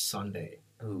Everton on Sunday.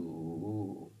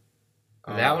 Ooh.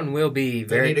 That one will be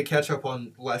very... They need to catch up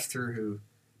on Leicester, who,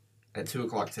 at 2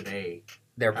 o'clock today,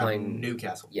 they're playing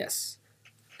Newcastle. Yes.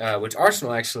 Which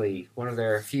Arsenal actually, one of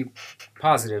their few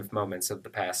positive moments of the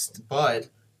past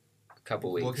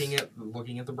couple weeks.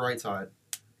 Looking at the bright side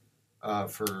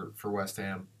for West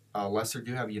Ham, Leicester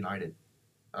do have United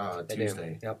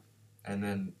Tuesday. Do. Yep. And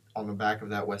then on the back of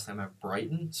that, West Ham have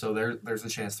Brighton, so there's a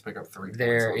chance to pick up 3 points.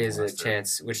 There is a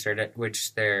chance, which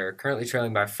they're currently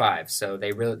trailing by 5. So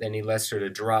they need Leicester to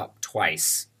drop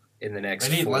twice in the next.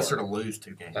 They need 4. Leicester to lose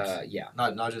 2 games. Yeah,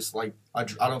 not just like I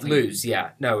don't think lose.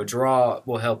 Yeah, no, a draw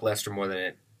will help Leicester more than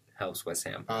it helps West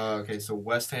Ham. Okay, so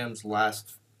West Ham's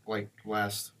last what?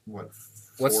 What's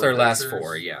their last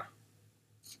 4? Yeah.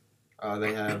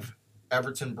 They have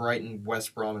Everton, Brighton,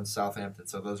 West Brom, and Southampton.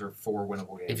 So those are 4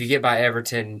 winnable games. If you get by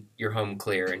Everton, you're home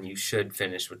clear, and you should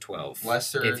finish with 12.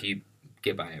 Leicester, if you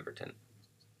get by Everton.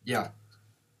 Yeah.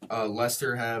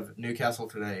 Leicester have Newcastle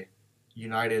today.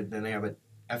 United, then they have a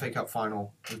FA Cup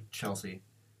final with Chelsea.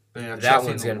 Then they have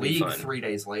Chelsea in the league 3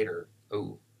 days later.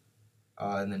 Ooh.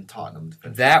 And then Tottenham.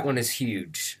 That one is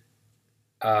huge.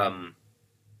 The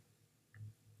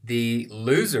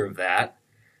loser of that...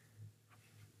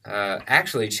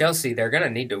 actually, Chelsea, they're going to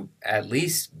need to at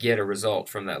least get a result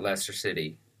from that Leicester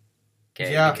City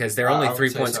game because they're only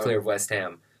 3 points clear of West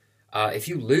Ham. If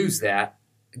you lose that,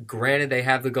 granted they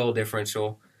have the goal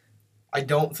differential. I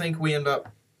don't think we end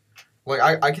up...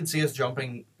 I can see us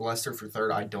jumping Leicester for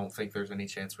 3rd. I don't think there's any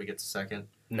chance we get to 2nd.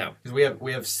 No. Because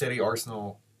we have City,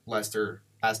 Arsenal, Leicester,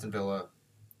 Aston Villa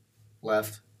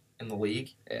left in the league.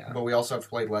 Yeah. But we also have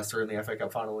played Leicester in the FA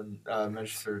Cup final in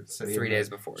Manchester City. 3 days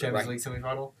before. Champions League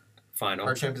semifinal? Final.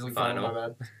 Or Champions League final,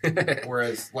 my bad.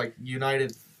 Whereas,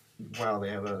 United Wow, they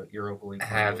have a Europa League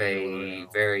final. Have a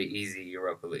very easy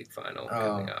Europa League final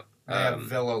coming up. They have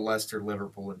Villa, Leicester,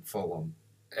 Liverpool, and Fulham.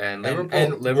 And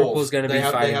Liverpool's going to be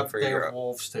fighting for Europe. They have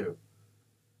Wolves, too.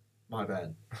 My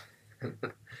bad.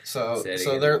 So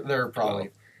they're probably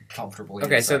comfortably.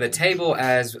 Okay, so the table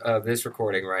as of this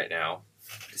recording right now,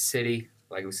 City,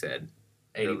 like we said,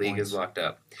 the league is locked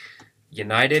up.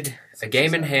 United, 67. A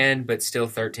game in hand, but still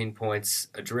 13 points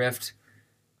adrift.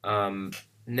 And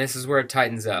this is where it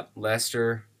tightens up.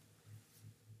 Leicester,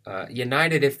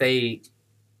 United, if they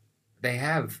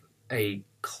have a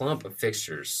clump of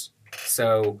fixtures,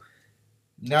 so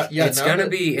none of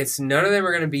them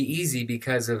are gonna be easy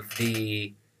because of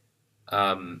the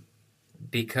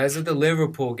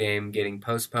Liverpool game getting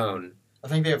postponed. I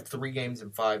think they have 3 games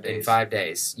in 5 days. In 5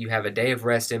 days, you have a day of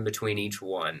rest in between each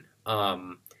one.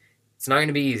 It's not going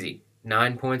to be easy.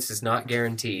 9 points is not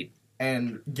guaranteed.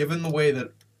 And given the way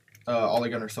that Ole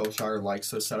Gunnar Solskjaer likes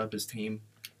to set up his team,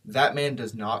 that man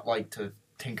does not like to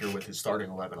tinker with his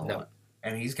starting 11 a lot.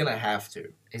 And he's going to have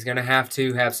to. He's going to have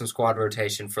some squad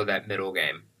rotation for that middle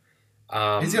game.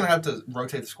 He's going to have to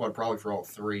rotate the squad probably for all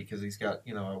 3 because he's got,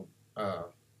 a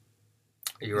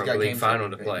Europa League final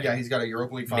to play. Yeah, he's got a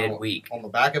Europa League final midweek. On the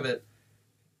back of it.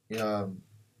 Imagine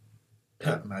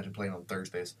playing on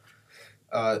Thursdays.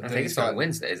 I think it's on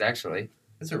Wednesdays, actually.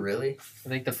 Is it really? I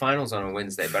think the final's on a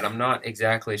Wednesday, but I'm not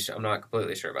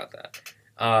completely sure about that.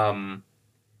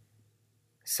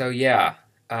 So yeah.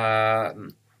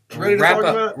 Ready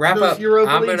to wrap up. Europa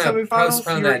I'm League gonna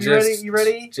postpone that you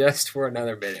ready? Just for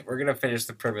another minute. We're gonna finish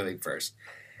the Premier League first.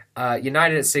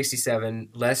 United at 67,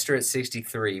 Leicester at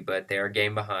 63, but they are a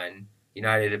game behind.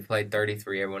 United have played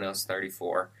 33, everyone else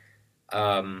 34.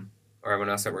 Or everyone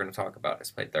else that we're going to talk about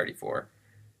has played 34.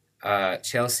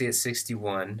 Chelsea at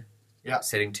 61,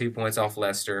 sitting 2 points off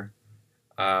Leicester,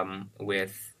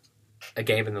 with a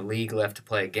game in the league left to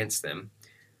play against them.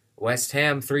 West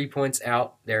Ham 3 points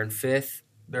out. They're in 5th.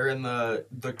 They're in the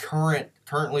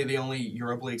currently the only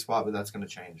Europa League spot, but that's going to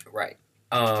change. Right.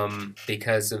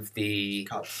 Because of the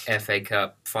Cups. FA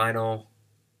Cup final,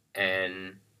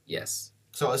 and yes.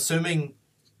 So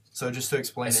just to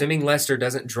explain assuming Leicester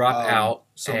doesn't drop out.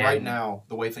 So right now,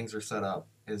 the way things are set up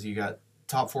is you got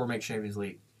top 4 make Champions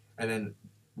League, and then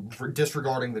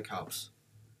disregarding the cups.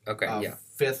 Okay,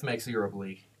 5th makes the Europa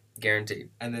League. Guaranteed.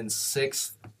 And then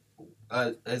 6th,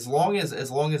 as long as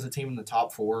a team in the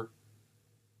top 4,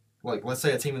 like let's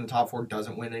say a team in the top 4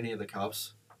 doesn't win any of the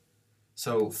cups,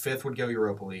 so 5th would go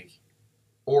Europa League,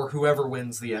 or whoever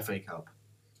wins the FA Cup.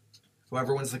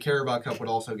 Whoever wins the Carabao Cup would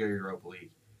also go Europa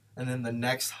League. And then the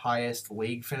next highest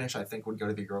league finish, I think, would go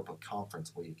to the Europa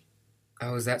Conference League.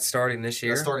 Oh, is that starting this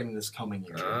year? That's starting this coming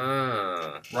year.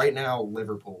 Ah. Right now,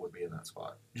 Liverpool would be in that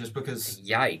spot.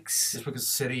 Yikes. Just because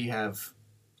City have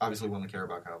obviously won the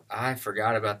Carabao Cup. I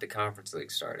forgot about the Conference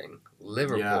League starting.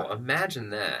 Liverpool,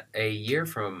 Imagine that. A year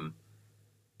from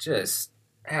just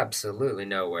absolutely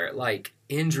nowhere. Like,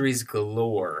 injuries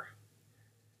galore.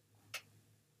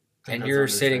 And you're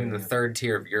sitting in the 3rd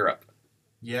tier of Europe.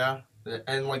 Yeah.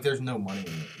 And, there's no money in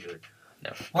it either.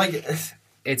 No.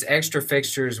 It's extra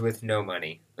fixtures with no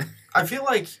money. I feel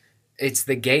like it's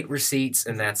the gate receipts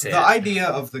and that's it. The idea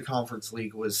of the Conference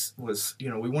League was we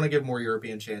want to give more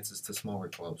European chances to smaller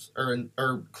clubs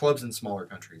or clubs in smaller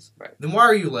countries. Right. Then why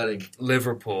are you letting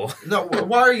Liverpool? No,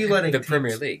 why are you letting the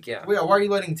Premier League? Yeah. Why are you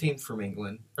letting teams from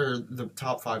England or the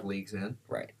top 5 leagues in?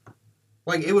 Right.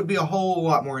 It would be a whole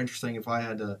lot more interesting if I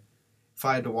had to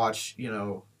watch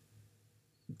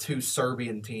 2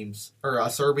 Serbian teams or a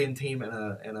Serbian team and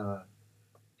a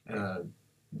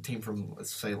team from,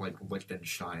 let's say,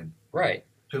 Liechtenstein. Right.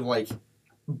 Who,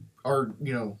 are,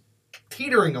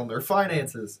 teetering on their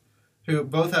finances. Who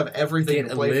both have everything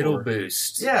to play for. Get a little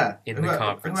boost. Yeah. In the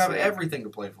conference. Who have everything to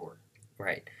play for.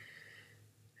 Right.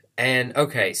 And,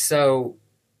 okay, so...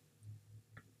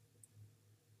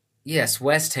 Yes,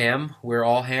 West Ham, we're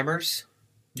all hammers.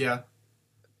 Yeah.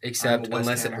 Except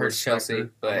unless it hurts Chelsea.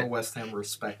 But I'm a West Ham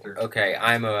respecter. Okay,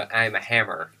 I'm a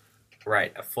hammer.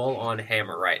 Right, a full-on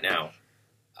hammer right now.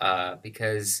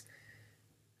 Because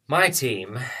my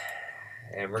team,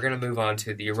 and we're going to move on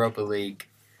to the Europa League,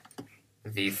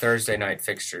 the Thursday night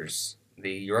fixtures,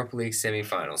 the Europa League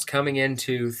semifinals. Coming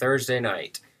into Thursday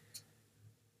night,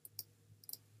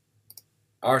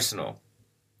 Arsenal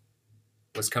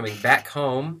was coming back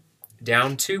home,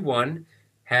 down 2-1,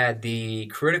 had the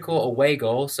critical away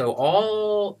goal, so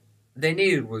all they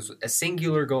needed was a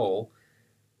singular goal.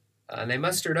 And they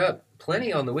mustered up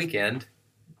plenty on the weekend.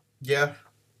 Yeah.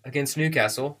 Against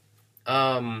Newcastle.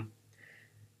 All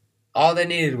they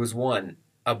needed was one.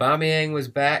 Aubameyang was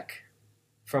back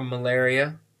from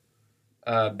malaria,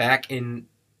 back in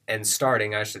and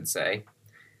starting, I should say.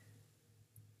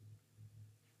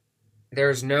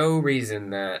 There's no reason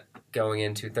that going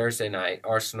into Thursday night,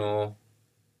 Arsenal,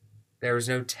 there was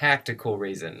no tactical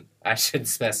reason, I should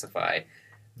specify,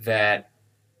 that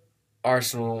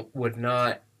Arsenal would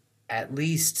not at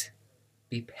least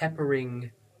be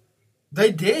peppering.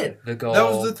 They did. The goal. That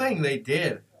was the thing. They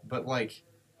did. But, like,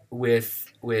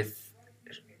 with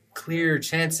clear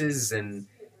chances and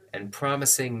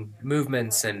promising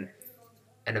movements and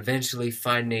eventually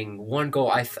finding one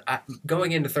goal.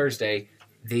 Going into Thursday,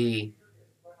 the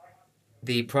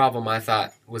problem I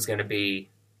thought was going to be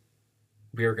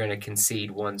we were going to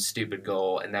concede one stupid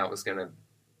goal and that was going to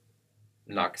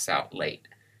knock us out late.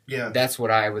 Yeah, that's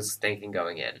what I was thinking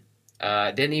going in.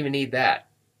 Didn't even need that.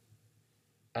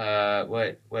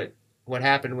 What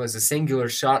happened was a singular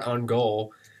shot on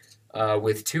goal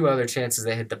with two other chances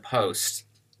that hit the post.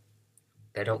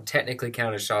 They don't technically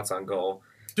count as shots on goal.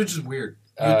 They're just weird.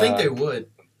 You'd think they would.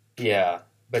 Yeah,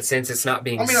 but since it's not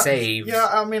being saved...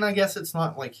 I guess it's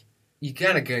not like... You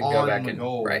kind of go back and...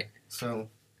 goal, right. So,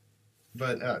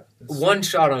 but... one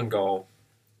shot on goal.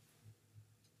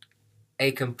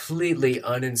 A completely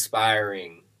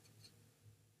uninspiring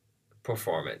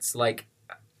performance. Like,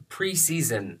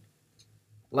 preseason...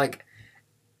 Like,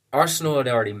 Arsenal had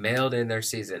already mailed in their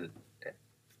season.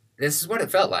 This is what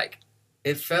it felt like.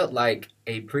 It felt like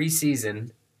a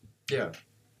preseason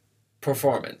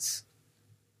performance.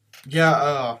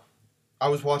 Yeah, I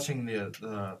was watching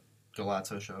the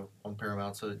Galazzo show on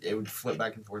Paramount, so it would flip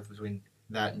back and forth between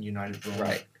that and United Rome.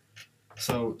 Right.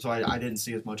 So I didn't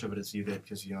see as much of it as you did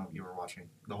because you were watching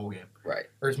the whole game. Right.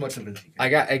 Or as much of it as you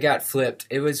could. I got flipped.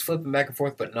 It was flipping back and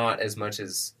forth, but not as much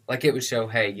as like it would show.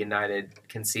 Hey, United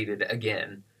conceded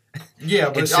again.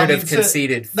 Yeah, but it should have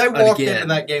conceded. They walked again. into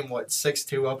that game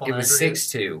 6-2 up on. It was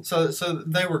 6-2. So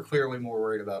they were clearly more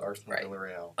worried about Arsenal and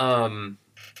Villarreal.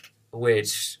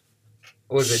 Which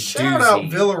was a shout doozy. out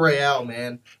Villarreal,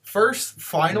 man. First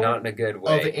final not in a good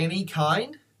way of any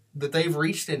kind that they've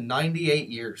reached in 98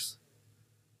 years.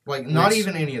 Like not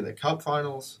even any of the cup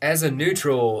finals. As a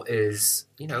neutral is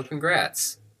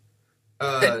congrats.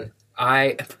 Unai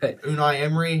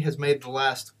Emery has made the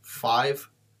last 5.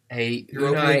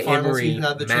 Unai Emery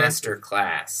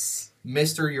masterclass.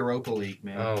 Mr. Europa League,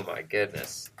 man. Oh my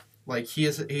goodness! Like he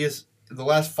is the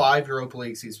last 5 Europa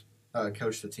Leagues he's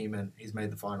coached the team in. He's made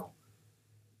the final.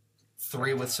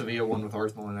 3 with Sevilla, 1 with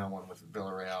Arsenal, and now 1 with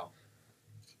Villarreal.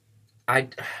 I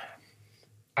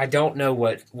don't know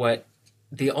what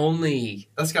the only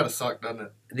that's gotta suck,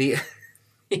 doesn't it?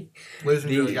 Losing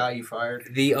to the guy you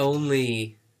fired. The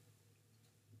only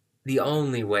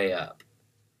way up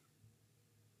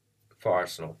for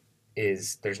Arsenal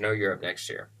is there's no Europe next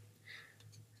year.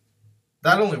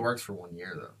 That only works for 1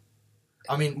 year, though.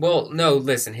 I mean, well, no.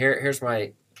 Listen, here's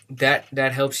my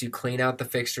that helps you clean out the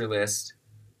fixture list.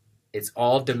 It's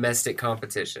all domestic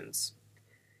competitions.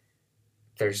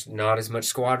 There's not as much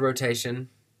squad rotation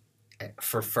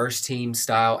for first team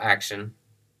style action.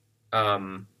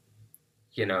 Level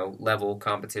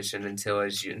competition until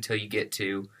you get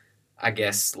to, I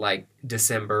guess, like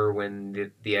December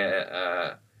when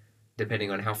the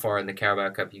depending on how far in the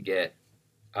Carabao Cup you get,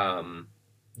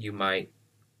 you might,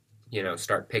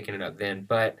 start picking it up then.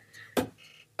 But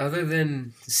other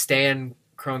than Stan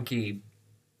Kroenke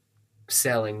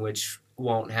selling, which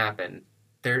won't happen,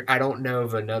 I don't know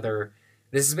of another.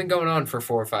 This has been going on for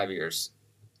 4 or 5 years,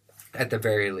 at the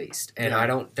very least,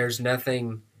 and there's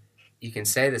nothing. You can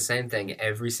say the same thing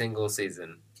every single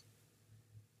season,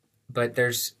 but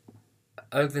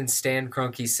other than Stan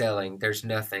Kroenke selling, there's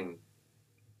nothing.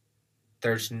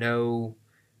 There's nothing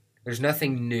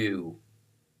new,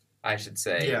 I should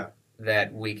say. Yeah.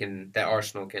 That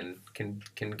Arsenal can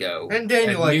go and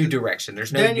Daniel a new direction.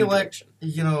 There's no new direction.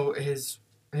 His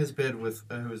bid with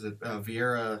who is it?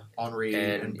 Vieira, Henry,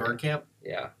 and Bergkamp.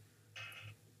 Yeah.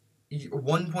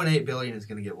 1.8 billion is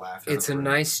going to get laughed out. It's a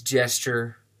nice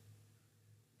gesture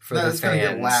for the fans. It's going to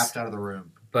get laughed out of the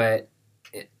room. But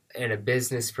in a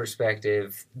business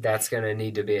perspective, that's going to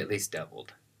need to be at least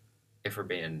doubled, if we're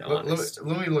being honest.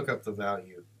 Let me look up the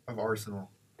value of Arsenal.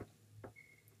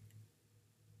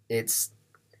 It's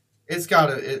got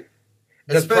to.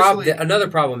 Another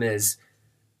problem is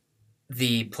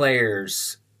the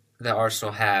players that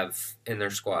Arsenal have in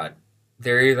their squad.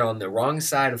 They're either on the wrong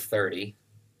side of 30,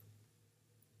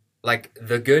 like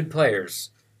the good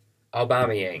players,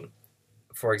 Aubameyang,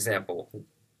 for example,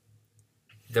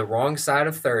 the wrong side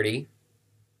of 30,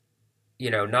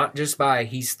 not just by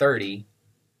he's 30,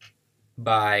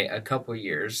 by a couple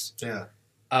years. Yeah.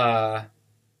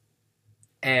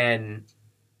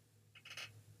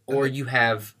 Or you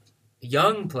have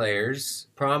young players,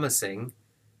 promising,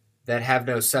 that have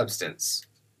no substance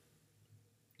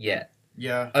yet.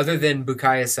 Yeah. Other than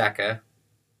Bukayo Saka,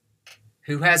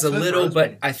 who has a little,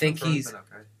 but I think he's...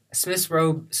 Smith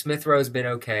Rowe's been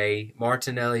okay.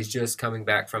 Martinelli's just coming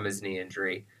back from his knee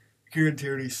injury. Kieran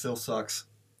Tierney still sucks.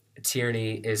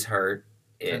 Tierney is hurt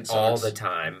all the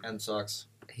time. And sucks.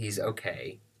 He's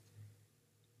okay.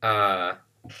 But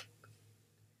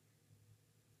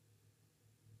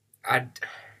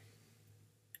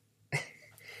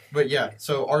yeah,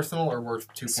 so Arsenal are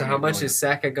worth 2.8 So how much billion. is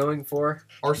Saka going for?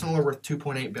 Arsenal are worth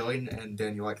 2.8 billion, and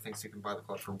Daniel thinks he can buy the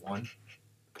club for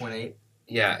 1.8.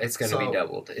 Yeah, it's going to be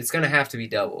doubled. It's going to have to be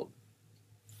doubled.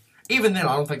 Even then,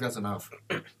 I don't think that's enough.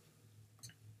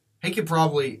 He could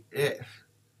probably...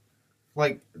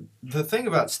 the thing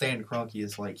about Stan Kroenke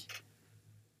is,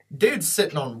 dude's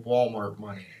sitting on Walmart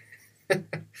money.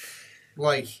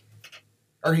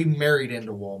 Or he married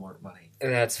into Walmart money.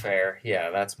 That's fair. Yeah,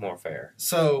 that's more fair.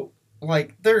 So,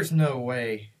 there's no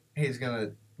way he's going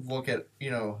to look at,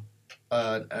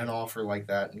 an offer like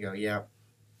that and go, yeah,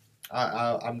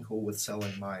 I'm cool with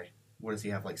selling my, what does he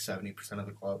have, 70% of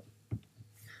the club?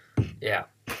 Yeah.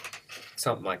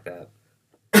 Something like that.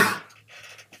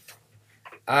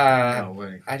 No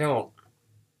way. I don't.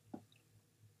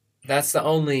 That's the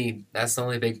only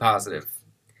big positive.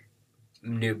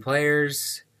 New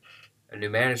players, a new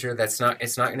manager. It's not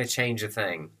going to change a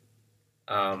thing.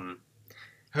 But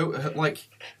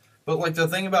the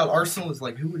thing about Arsenal is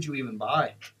who would you even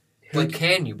buy? Who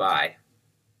can you buy?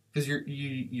 Because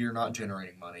you're not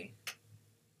generating money.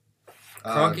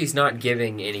 Kroenke's not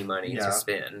giving any money to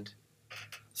spend.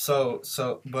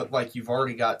 But you've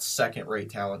already got second-rate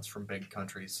talents from big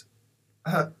countries.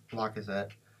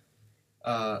 Lacazette.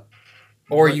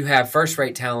 Or you have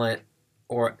first-rate talent,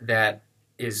 or that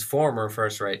is former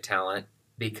first-rate talent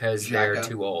because they're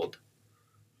too old.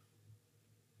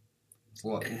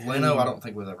 Well, Leno, I don't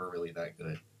think was ever really that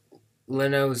good.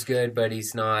 Leno's good, but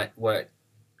he's not what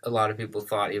a lot of people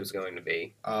thought he was going to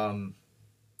be.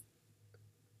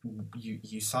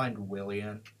 You signed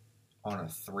Willian on a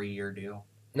 3-year deal.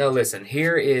 No, listen,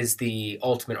 here is the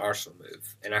ultimate Arsenal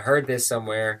move. And I heard this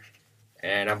somewhere,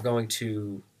 and I'm going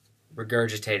to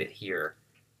regurgitate it here.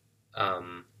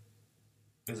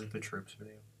 Is it the Troops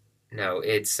video? No,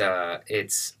 it's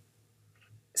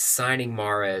signing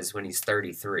Mahrez when he's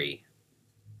 33.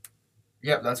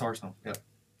 Yep, that's Arsenal. Yep,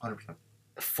 100%.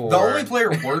 The only player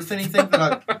worth anything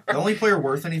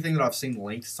that I've seen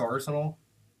linked to Arsenal,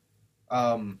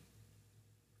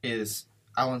 is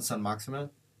Alan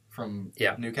Saint-Maximin from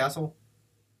Newcastle.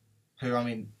 Who,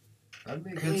 that'd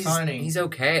be a good signing. He's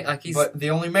okay. But the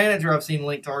only manager I've seen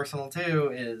linked to Arsenal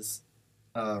too is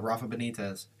Rafa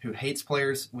Benitez, who hates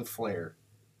players with flair.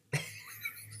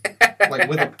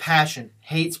 With a passion.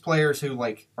 Hates players who,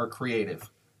 are creative.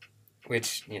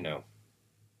 Which,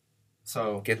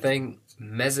 So good thing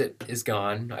Mesut is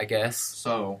gone, I guess.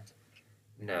 So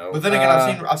no. But then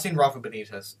again, I've seen Rafa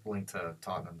Benitez linked to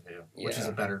Tottenham too, which is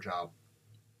a better job.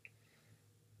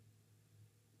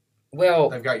 Well,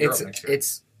 they've got Europe next year.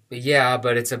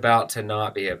 But it's about to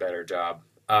not be a better job.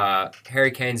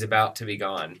 Harry Kane's about to be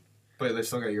gone. But they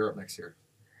still got Europe next year.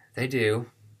 They do.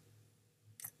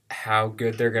 How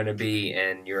good they're going to be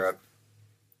in Europe?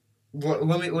 Well,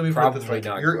 let me probably put it this way.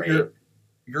 not great.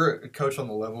 You're a coach on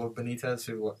the level of Benitez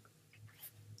who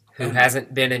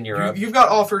hasn't been in Europe. You've got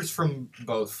offers from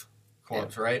both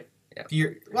clubs, right? Yeah.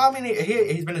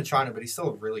 He's been in China, but he's still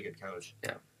a really good coach.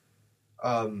 Yeah.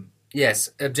 Yes,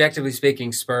 objectively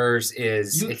speaking, Spurs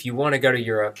is, if you want to go to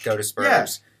Europe, go to Spurs. Yeah.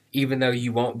 Even though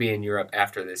you won't be in Europe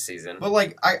after this season.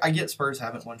 But, I get Spurs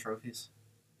haven't won trophies.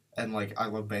 And, I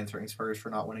love bantering Spurs for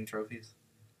not winning trophies.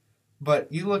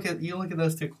 But you look at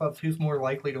those two clubs, who's more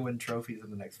likely to win trophies in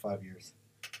the next 5 years?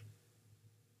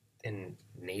 And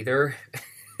neither.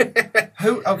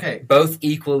 Who? Okay. Both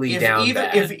equally down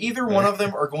bad. If either one of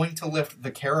them are going to lift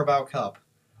the Carabao Cup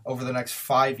over the next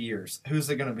 5 years, who's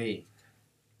it going to be?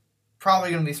 Probably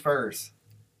going to be Spurs.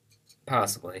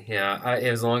 Possibly, yeah.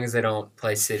 As long as they don't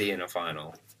play City in a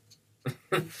final.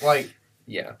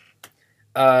 Yeah.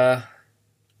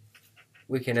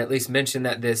 We can at least mention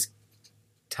that this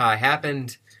tie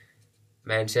happened.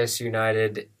 Manchester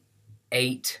United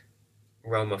 8,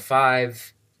 Roma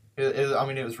 5.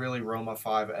 It was really Roma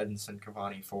 5, Edinson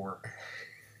Cavani 4.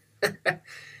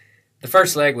 The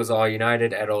first leg was all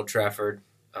United at Old Trafford.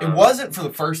 It wasn't for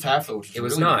the first half, though, which is it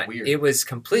was really not. Weird. It was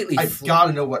completely... I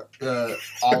gotta know what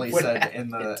Ollie said in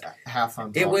the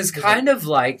halftime talk. It was kind of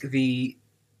like the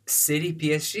City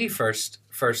PSG first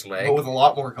leg. But with a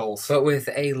lot more goals. It was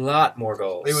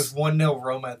 1-0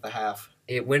 Roma at the half.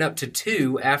 It went up to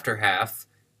 2 after half.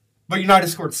 But United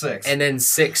scored 6. And then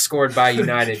 6 scored by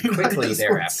United quickly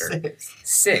thereafter.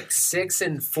 6. 6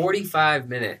 in 45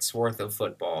 minutes worth of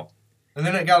football. And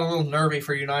then it got a little nervy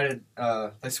for United.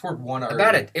 They scored 1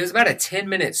 early. It was about a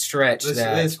 10-minute stretch.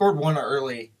 They scored 1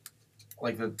 early,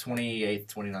 like the 28th,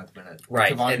 29th minute.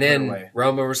 Right, Cavani and then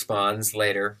Roma responds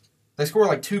later. They scored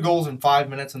like 2 goals in 5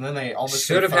 minutes, and then they almost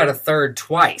should have had a third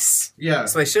twice. Yeah.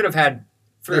 So they should have had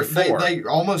 3 or 4. They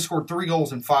almost scored 3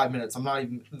 goals in 5 minutes.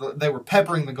 They were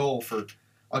peppering the goal for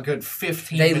a good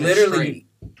 15 minutes straight.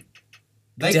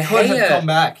 They could have come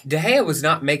back. De Gea was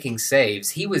not making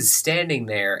saves. He was standing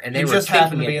there, and they were just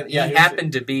happened to be. He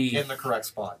happened to be in the correct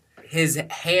spot. His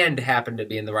hand happened to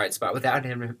be in the right spot without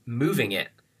him moving it.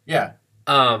 Yeah.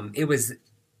 It was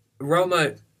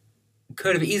Roma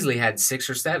could have easily had 6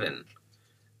 or 7.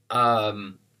 But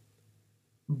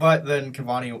then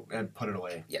Cavani had put it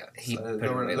away. Yeah,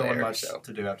 there wasn't much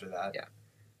to do after that.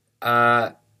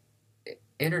 Yeah.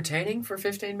 Entertaining for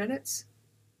 15 minutes?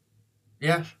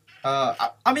 Yeah.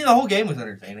 I mean, the whole game was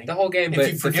entertaining. The whole game, but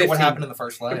if you forget what happened in the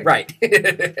first leg. Right.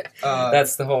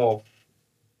 That's the whole...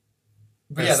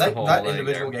 But yeah, that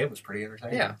individual game was pretty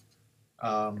entertaining. Yeah.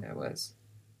 It was.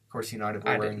 Of course, United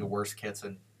were wearing the worst kits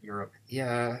in Europe.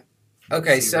 Yeah.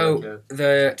 Okay, so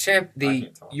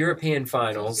the European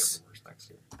finals,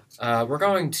 we're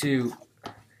going to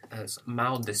a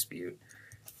mild dispute.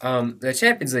 The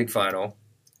Champions League final.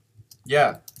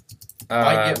 Yeah.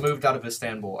 Might get moved out of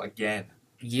Istanbul again.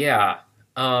 Yeah.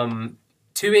 2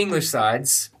 English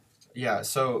sides. Yeah,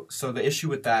 so the issue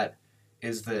with that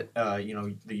is that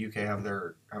the UK have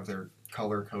their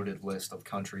color-coded list of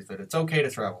countries that it's okay to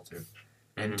travel to.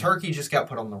 And Turkey just got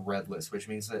put on the red list, which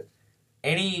means that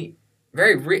any...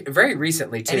 Very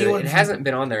recently, too. It hasn't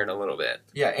been on there in a little bit.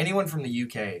 Yeah, anyone from the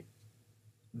UK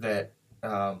that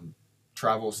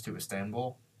travels to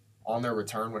Istanbul, on their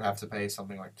return would have to pay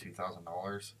something like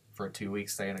 $2,000 for a 2-week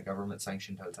stay in a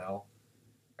government-sanctioned hotel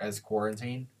as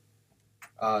quarantine.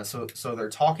 So they're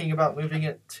talking about moving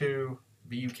it to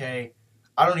the UK.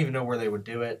 I don't even know where they would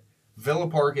do it. Villa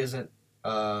Park isn't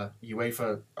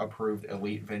UEFA-approved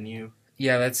elite venue.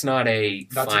 Yeah, that's not a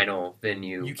final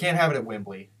venue. You can't have it at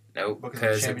Wembley. Nope,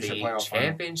 because of the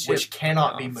championship final, which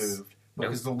cannot be moved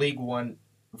because the League One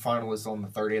final is on the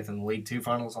 30th and the League Two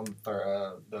final is on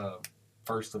the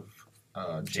 1st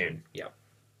of June. Yeah.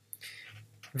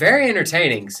 Very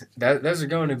entertaining. Those are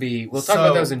going to be... We'll talk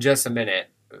about those in just a minute,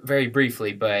 very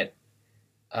briefly, but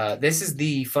this is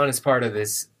the funnest part of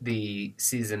the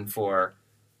season for...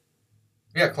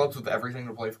 Yeah, clubs with everything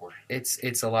to play for.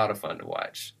 It's a lot of fun to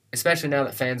watch, especially now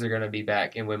that fans are going to be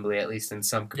back in Wembley, at least in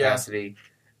some capacity. Yeah.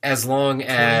 As long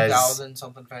as 20,000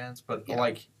 something fans, but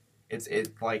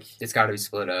it's got to be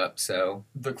split up. So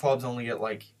the clubs only get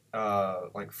like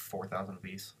 4,000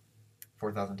 apiece,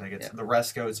 4,000 tickets. Yeah. The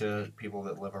rest go to people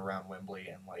that live around Wembley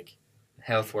and like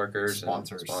health workers,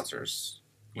 sponsors,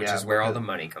 which is where all the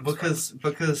money comes from.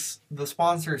 Because the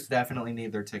sponsors definitely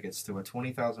need their tickets to a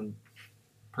 20,000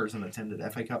 person attended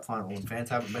FA Cup final when fans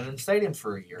haven't been in stadiums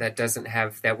for a year.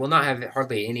 That will not have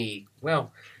hardly any.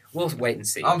 Well, we'll wait and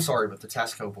see. I'm sorry, but the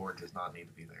Tesco board does not need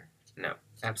to be there. No,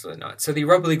 absolutely not. So the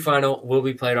Europa League final will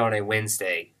be played on a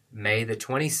Wednesday, May the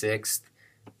 26th,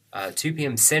 2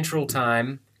 p.m. Central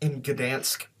Time. In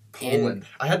Gdansk, Poland.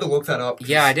 I had to look that up.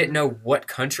 Yeah, I didn't know what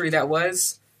country that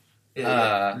was. It's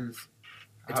Poland.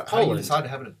 How do you decide to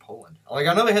have it in Poland? Like,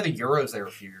 I know they had the Euros there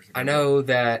a few years ago. I know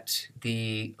that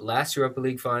the last Europa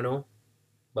League final,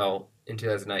 well, in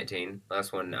 2019,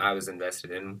 last one I was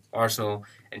invested in, Arsenal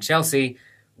and Chelsea,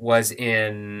 was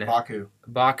in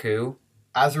Baku.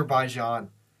 Azerbaijan.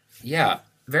 Yeah.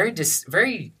 Very...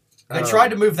 They tried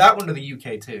to move that one to the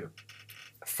UK, too.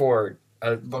 For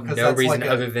no reason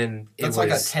other than it was...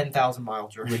 That's like a 10,000-mile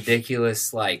journey.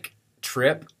 Ridiculous,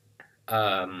 trip.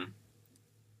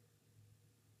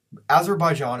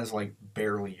 Azerbaijan is,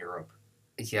 barely Europe.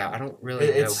 Yeah, I don't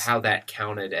really know how that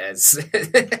counted as...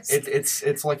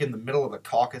 it's like in the middle of the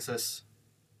Caucasus,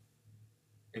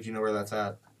 if you know where that's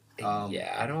at.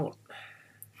 Yeah, I don't...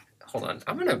 Hold on,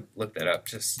 I'm gonna look that up.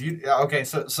 Okay,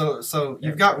 so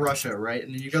you've got Russia, right,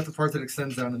 and then you got the part that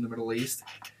extends down in the Middle East.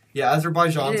 Yeah,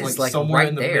 Azerbaijan's somewhere right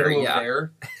in the middle of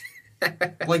there.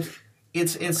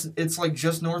 It's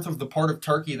just north of the part of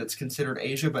Turkey that's considered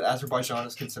Asia, but Azerbaijan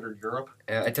is considered Europe.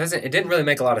 It didn't really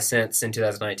make a lot of sense in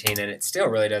 2019, and it still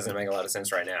really doesn't make a lot of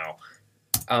sense right now.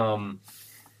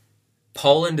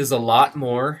 Poland is a lot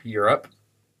more Europe.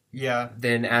 Yeah.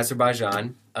 Than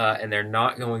Azerbaijan, and they're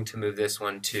not going to move this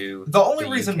one to the only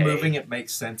reason UK. Moving it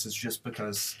makes sense is just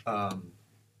because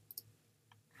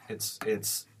it's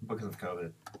because of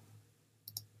COVID.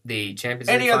 the Champions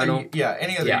League final.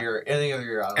 Any other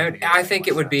year. I think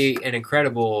it would be an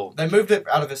incredible. They moved it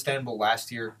out of Istanbul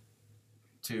last year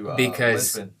to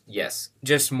because Lisbon. Yes,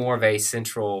 just more of a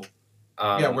central.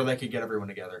 Where they could get everyone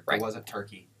together. Right. It wasn't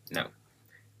Turkey. No.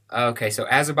 Okay, so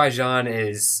Azerbaijan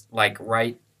is like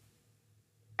right.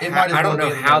 I don't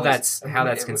know how that's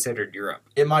considered Europe.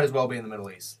 It might as well be in the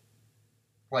Middle East.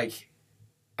 Like,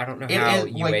 I don't know how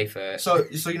UEFA. So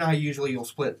you know how usually you'll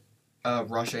split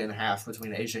Russia in half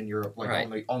between Asia and Europe, like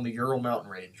right. on the Ural Mountain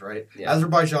Range, right? Yeah.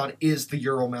 Azerbaijan is the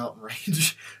Ural Mountain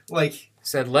Range. Like,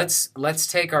 said, let's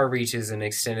take our reaches and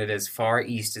extend it as far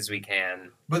east as we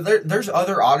can. But there's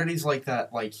other oddities like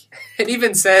that. Like, it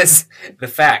even says the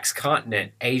facts: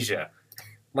 continent, Asia.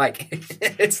 Like,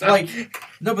 it's not... like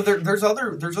no, but there's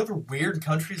other weird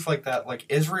countries like that. Like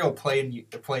Israel play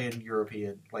in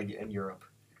European, like in Europe.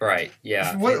 Right.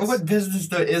 Yeah. What business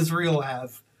does Israel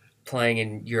have playing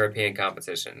in European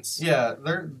competitions? Yeah,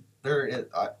 they're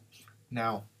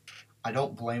now. I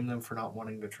don't blame them for not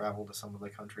wanting to travel to some of the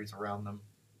countries around them.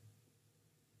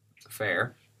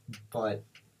 Fair, but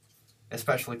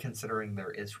especially considering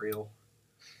they're Israel.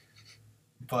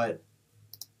 But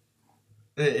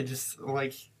it just,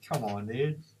 like, come on,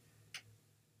 dude.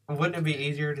 Wouldn't it be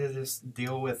easier to just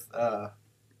deal with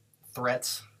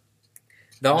threats?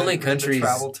 The only countries to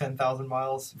travel 10,000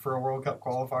 miles for a World Cup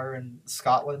qualifier in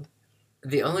Scotland.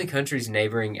 The only countries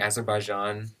neighboring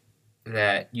Azerbaijan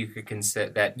that you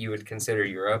would consider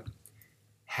Europe,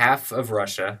 half of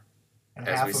Russia, and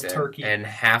half of Turkey, and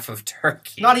half of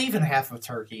Turkey. Not even half of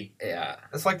Turkey. Yeah,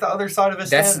 it's like the other side of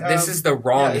Istanbul. This is the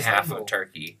wrong half of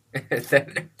Turkey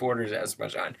that borders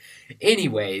Azerbaijan.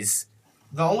 Anyways,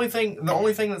 the only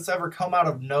thing that's ever come out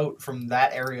of note from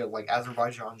that area, like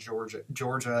Azerbaijan, Georgia,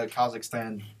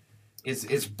 Kazakhstan,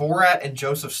 is Borat and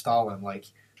Joseph Stalin. Like,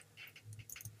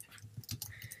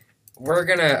 we're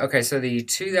gonna so the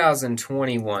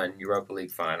 2021 Europa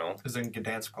League final is in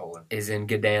Gdansk,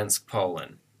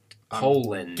 Poland.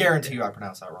 Poland. Guarantee you I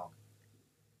pronounced that wrong.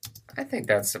 I think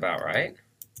that's about right.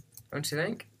 Don't you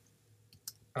think?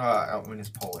 I mean, it's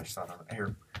Polish. So I don't know.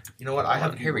 Here, you know what? I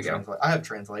have. Here we go. I have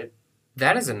Translate.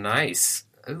 That is a nice.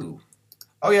 Ooh.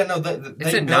 Oh yeah, no.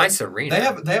 It's a nice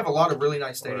arena. They have a lot of really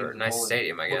nice stadiums. Or a nice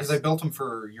stadium, I guess. Because they built them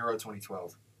for Euro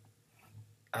 2012.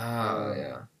 Oh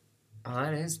yeah. Oh,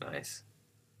 that is nice.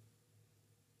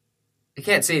 You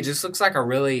can't see. It just looks like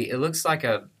It looks like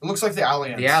the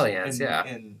Allianz. The Allianz, yeah.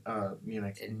 In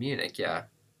Munich. In Munich, yeah.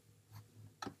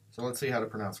 So let's see how to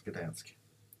pronounce Gdansk.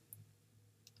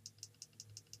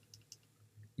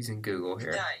 Using Google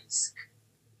here. Gdansk.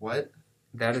 What?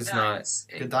 That is not...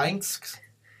 Gdansk?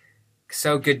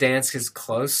 So Gdansk is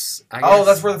close, I guess? Oh,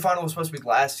 that's where the final was supposed to be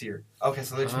last year. Okay,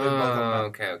 so they just moved both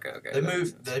of them. Okay.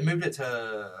 They moved it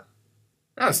to...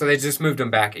 Oh, so they just moved them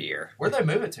back a year. Where'd they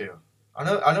move it to? I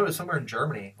know it was somewhere in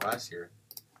Germany last year.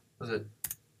 Was it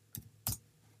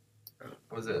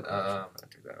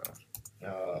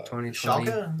 2020?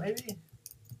 Schalke, maybe?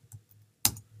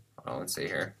 Oh, let's see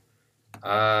here.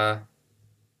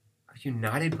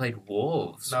 United played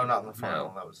Wolves. No, not in the final.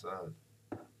 No. That was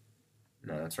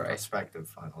no, that's right. Prospective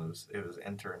final. It was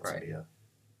Inter and Sevilla.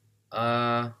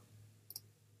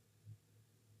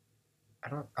 I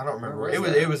don't remember.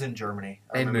 It was in Germany.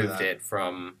 They moved it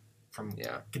from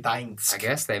Gdansk. I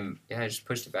guess they just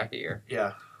pushed it back a year.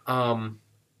 Yeah.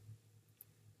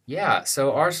 Yeah,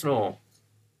 so Arsenal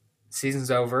season's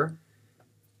over.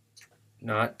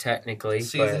 Not technically.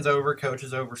 Season's over, coach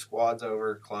is over, squad's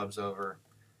over, club's over.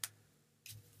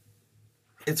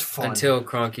 It's fun. Until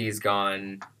Kroenke's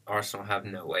gone, Arsenal have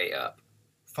no way up.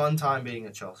 Fun time being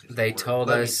a Chelsea supporter.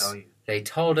 They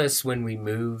told us when we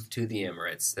moved to the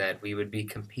Emirates that we would be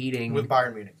competing with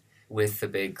Bayern Munich, with the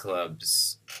big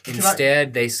clubs.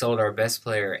 Instead, they sold our best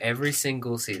player every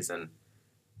single season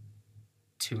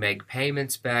to make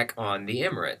payments back on the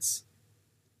Emirates.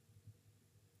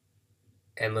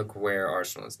 And look where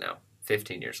Arsenal is now,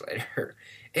 15 years later.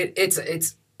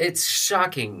 It's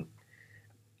shocking.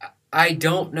 I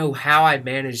don't know how I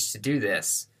managed to do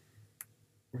this.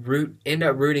 End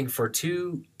up rooting for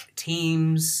two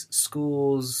teams,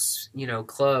 schools,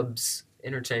 clubs,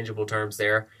 interchangeable terms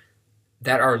there,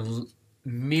 that are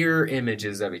mirror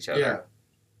images of each other.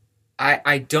 Yeah.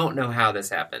 I don't know how this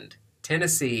happened.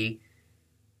 Tennessee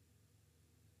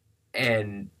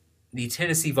and the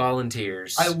Tennessee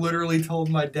Volunteers. I literally told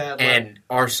my dad. And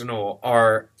Arsenal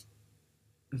are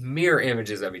mirror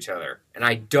images of each other. And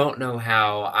I don't know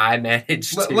how I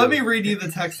managed to... Let me read you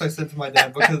the text I sent to my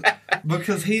dad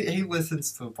because he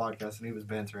listens to the podcast and he was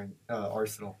bantering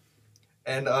Arsenal.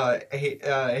 And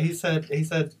he said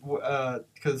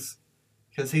because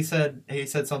Because he said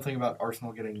something about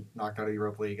Arsenal getting knocked out of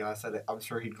Europa League, and I said I'm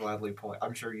sure you'd gladly point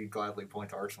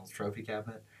to Arsenal's trophy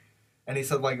cabinet, and he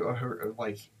said do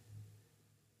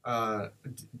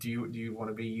you want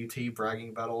to be UT bragging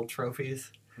about old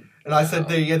trophies? And I said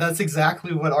that's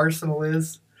exactly what Arsenal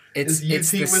is. It's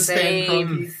the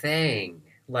same thing.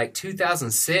 Like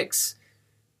 2006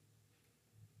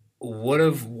 would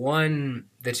have won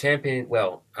the champion.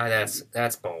 Well,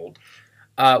 that's bold.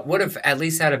 Would have at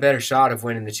least had a better shot of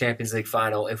winning the Champions League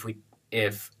final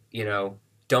if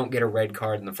don't get a red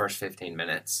card in the first 15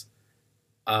 minutes.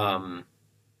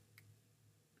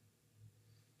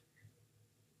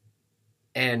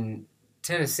 And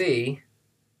Tennessee,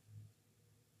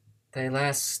 they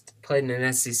last played in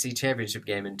an SEC championship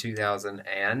game in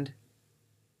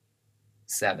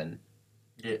 2007.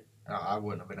 Yeah. I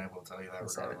wouldn't have been able to tell you that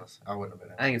regardless. I wouldn't have been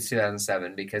able to. I think it's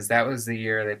 2007 because that was the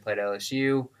year they played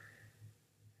LSU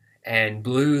and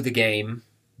blew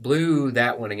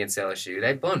that one against LSU.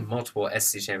 They've won multiple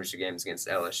SEC championship games against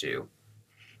LSU.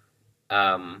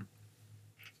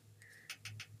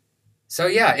 So,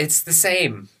 yeah, it's the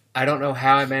same. I don't know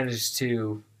how I managed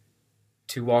to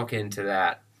walk into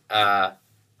that.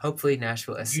 Hopefully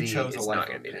Nashville SC is not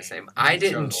going to be the same. I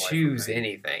didn't choose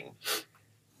anything.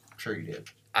 I'm sure you did.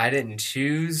 I didn't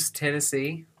choose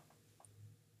Tennessee.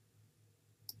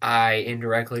 I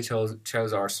indirectly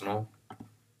chose Arsenal.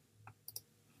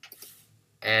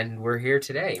 And we're here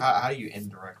today. How do you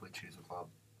indirectly choose a club?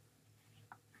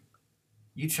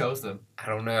 You chose them. I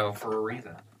don't know. For a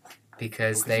reason.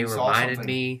 Because they reminded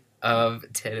me of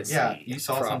Tennessee. Yeah, you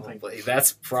saw probably. Something.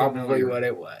 That's probably what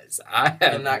it was. I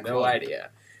have no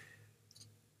idea.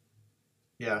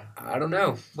 Yeah. I don't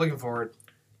know. Looking forward.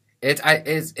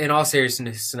 It's in all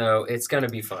seriousness, no, it's going to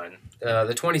be fun.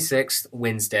 The 26th,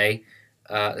 Wednesday,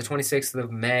 the 26th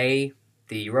of May,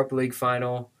 the Europa League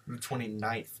final. The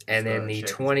 29th. And then the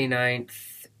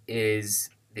 29th is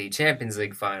the Champions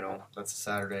League final. That's a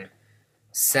Saturday.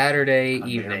 Saturday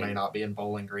evening. May or may not be in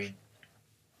Bowling Green.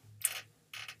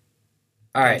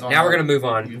 All right, now we're going to move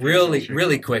on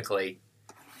really quickly.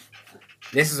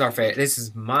 This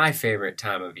is my favorite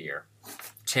time of year.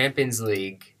 Champions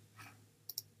League.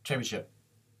 Championship.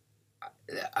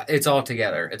 It's all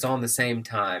together. It's all in the same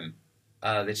time.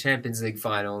 The Champions League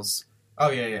finals. Oh,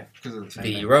 yeah. The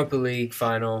Europa League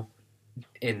final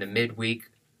in the midweek.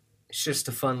 It's just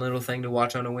a fun little thing to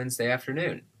watch on a Wednesday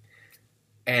afternoon.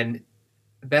 And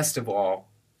best of all,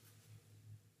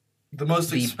 the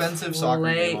most expensive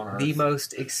soccer game on earth. The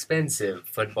most expensive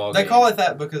football game. They call it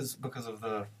that because of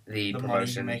the promotion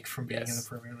money you make from being in the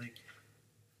Premier League.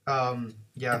 The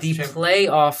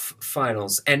playoff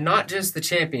finals, and not just the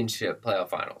championship playoff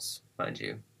finals, mind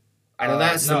you. I know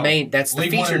that's the main. That's the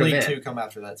League featured 1 and event. League 2 come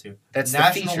after that too. That's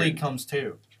National League comes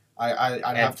too.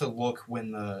 I'd have to look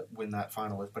when that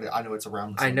final is, but I know it's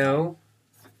around the same time.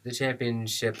 The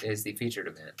championship is the featured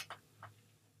event.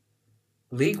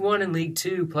 League 1 and League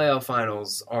 2 playoff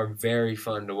finals are very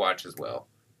fun to watch as well.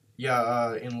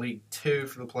 Yeah, in League 2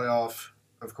 for the playoff,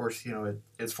 of course,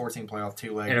 it's 14 playoff,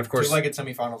 two-legged. And of course, two-legged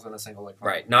semifinals and a single-leg final.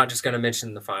 Right, not just going to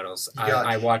mention the finals.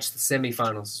 I watched the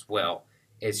semifinals as well.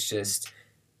 It's just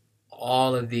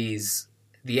all of these.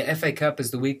 The FA Cup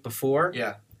is the week before.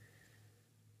 Yeah.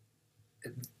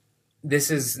 This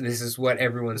is what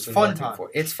everyone's been looking for.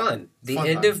 It's fun. The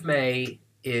end of May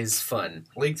is fun.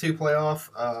 League 2 playoff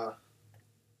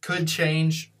could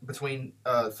change between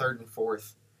third and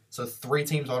fourth. So 3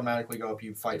 teams automatically go up.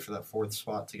 You fight for that 4th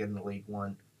spot to get into League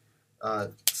 1.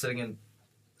 Sitting in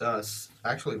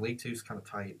actually League 2 is kind of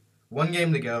tight. 1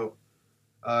 game to go.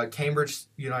 Cambridge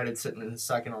United sitting in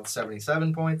second on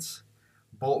 77 points.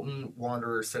 Bolton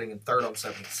Wanderers sitting in third on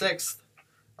 76.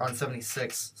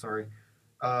 Sorry.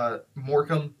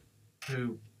 Morecambe,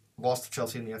 who lost to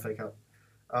Chelsea in the FA Cup,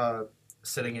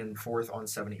 sitting in 4th on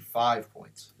 75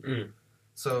 points.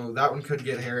 So that one could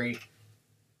get hairy.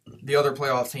 The other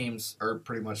playoff teams are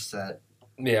pretty much set.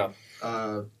 Yeah.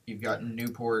 You've got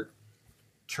Newport,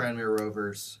 Tranmere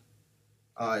Rovers,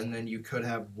 and then you could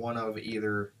have one of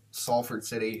either Salford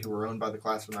City, who are owned by the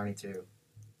class of 92,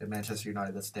 and Manchester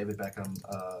United. That's David Beckham,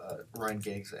 Ryan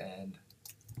Giggs, and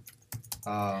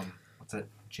what's that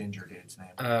ginger dude's name?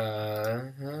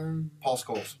 Paul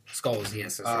Scholes. Scholes,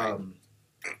 yes, that's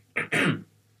right.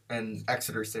 And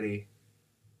Exeter City,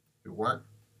 who weren't,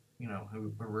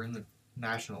 who were in the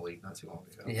National League not too long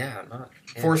ago. Yeah, not.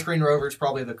 Yeah. Forest Green Rovers,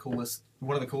 probably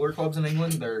one of the cooler clubs in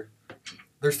England. Their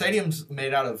stadium's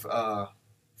made out of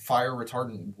fire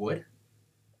retardant wood.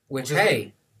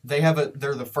 They're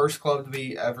the first club to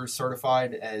be ever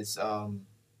certified as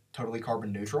totally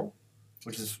carbon neutral,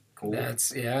 which is cool.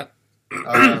 That's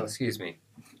excuse me.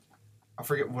 I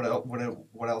forget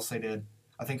what else they did.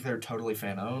 I think they're totally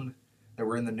fan owned. They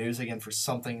were in the news again for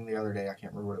something the other day. I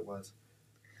can't remember what it was.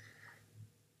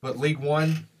 But League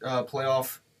One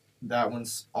playoff, that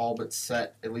one's all but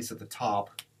set, at least at the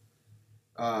top.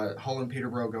 Hull and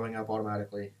Peterborough going up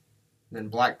automatically. Then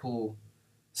Blackpool,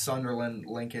 Sunderland,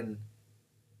 Lincoln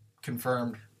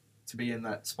confirmed to be in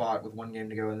that spot with one game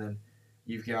to go. And then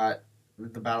you've got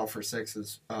the battle for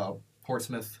sixes,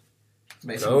 Portsmouth.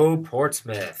 Go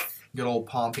Portsmouth. Good old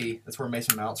Pompey. That's where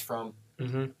Mason Mount's from.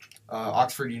 Mm-hmm.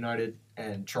 Oxford United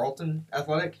and Charlton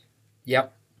Athletic.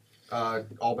 Yep.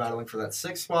 All battling for that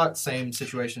sixth spot. Same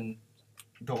situation,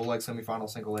 double leg semifinal,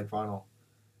 single leg final.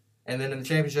 And then in the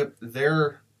championship,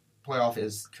 their playoff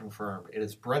is confirmed. It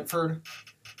is Brentford,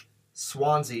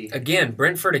 Swansea. Again,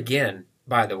 Brentford again,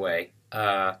 by the way.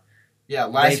 Last year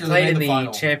they played in the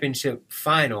final. championship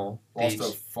final. Lost to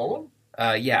Fulham?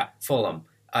 Fulham.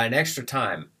 In extra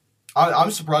time.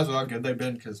 I'm surprised with how good they've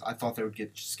been because I thought they would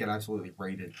get absolutely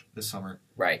raided this summer.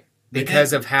 Right.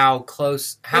 Because of how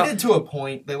close... They did to a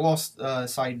point. They lost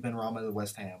Saeed Ben Rama to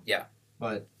West Ham. Yeah.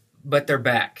 But they're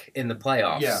back in the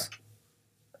playoffs. Yeah.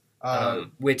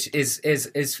 Which is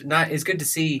good to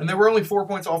see. And they were only 4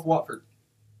 points off Watford.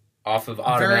 Off of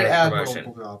automatic promotion. Very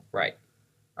admirable job. Right.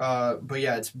 But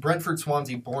yeah, it's Brentford,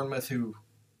 Swansea, Bournemouth, who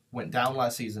went down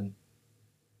last season.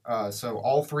 So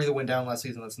all three that went down last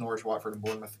season, that's Norwich, Watford, and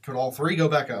Bournemouth, could all three go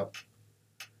back up.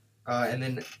 And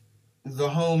then the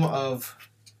home of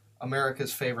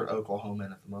America's favorite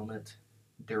Oklahoman at the moment,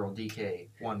 Daryl DK,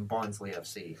 won Barnsley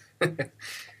FC.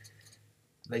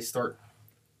 They start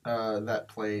that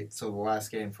play, so the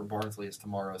last game for Barnsley is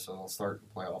tomorrow, so they'll start the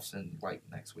playoffs in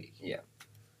next week. Yeah.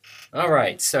 All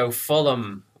right, so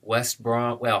Fulham, West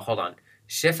Brom. Well, hold on.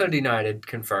 Sheffield United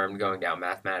confirmed going down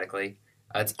mathematically.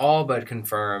 It's all but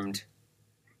confirmed.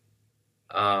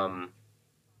 Telemarketer.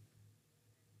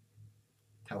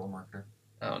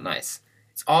 Oh, nice.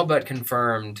 It's all but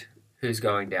confirmed who's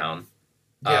going down.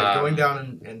 Yeah, going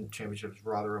down in championships,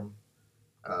 Rotherham.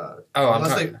 In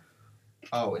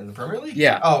the Premier League?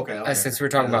 Yeah. Oh, okay. Since we're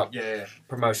talking about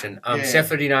promotion.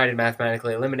 Sheffield United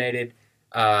mathematically eliminated.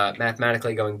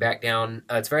 Mathematically going back down.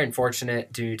 It's very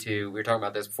unfortunate due to, we were talking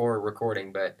about this before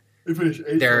recording, but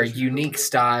their unique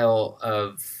style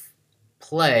of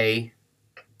play,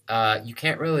 you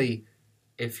can't really,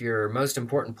 if your most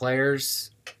important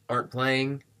players aren't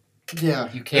playing,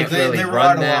 you can't really they run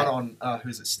relied that. a lot on,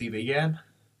 who's it, Steve Egan?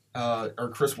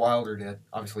 Or Chris Wilder did.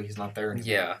 Obviously, he's not there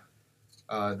anymore.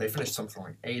 Yeah. They finished something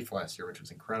like 8th last year, which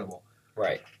was incredible.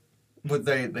 Right. But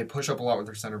they push up a lot with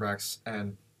their center backs,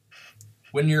 and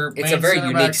when your it's a very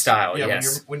unique style,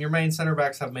 yes. When your main center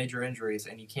backs have major injuries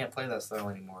and you can't play that style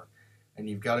anymore, and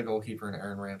you've got a goalkeeper in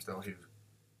Aaron Ramsdale who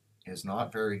is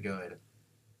not very good.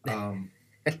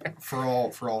 For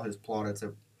all his plaudits,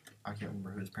 I can't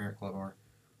remember who his parent club are.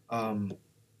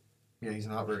 He's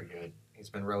not very good. He's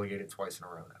been relegated twice in a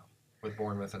row now with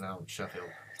Bournemouth and now Sheffield.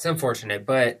 It's unfortunate,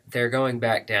 but they're going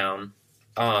back down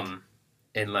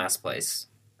in last place.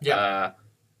 Yeah.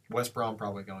 West Brom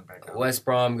probably going back down. West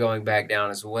Brom going back down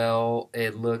as well.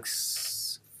 It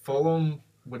looks... Fulham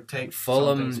would take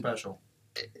something special.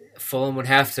 Fulham would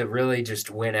have to really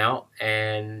just win out,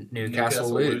 and Newcastle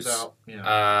lose. Out.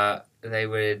 Yeah. They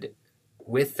would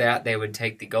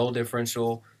take the goal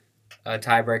differential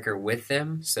tiebreaker with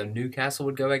them, so Newcastle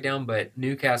would go back down, but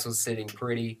Newcastle's sitting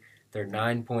pretty. They're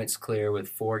 9 points clear with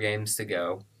 4 games to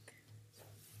go.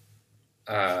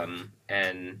 And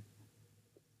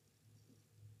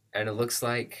it looks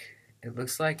like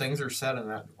things are set in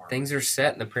that department. Things are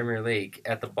set in the Premier League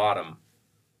at the bottom.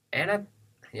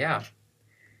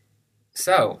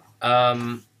 So,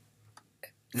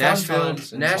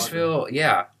 Nashville,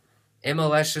 yeah.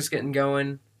 MLS just getting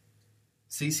going.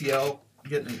 CCL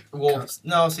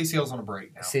CCL's on a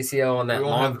break now. CCL on that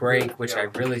long break, which I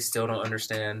really still don't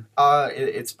understand.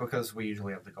 It's because we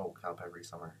usually have the Gold Cup every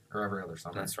summer, or every other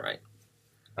summer. That's right.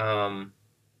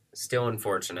 Still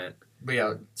unfortunate. But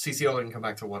yeah, CCL didn't come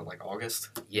back to August?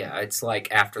 Yeah, it's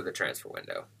like after the transfer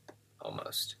window,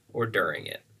 almost, or during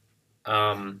it.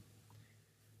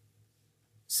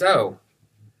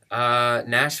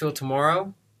 Nashville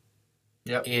tomorrow.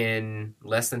 Yep. In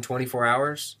less than 24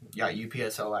 hours. Yeah,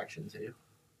 UPSL action too.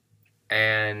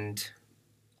 And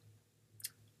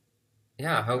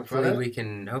yeah, hopefully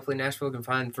Nashville can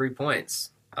find 3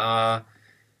 points. And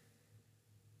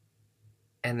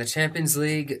the Champions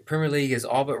League, Premier League is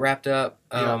all but wrapped up.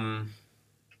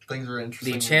 Things are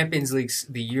interesting. The Champions League,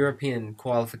 the European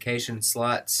qualification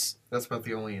slots. That's about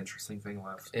the only interesting thing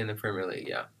left. In the Premier League,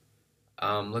 yeah.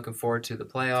 Looking forward to the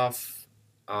playoff.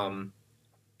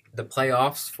 The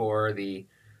playoffs for the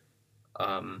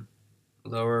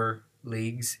lower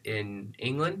leagues in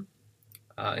England,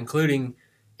 including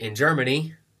in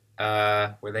Germany,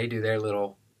 where they do their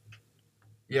little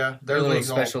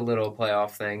special little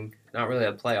playoff thing. Not really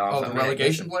a playoff. Oh, the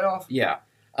relegation playoff? Yeah.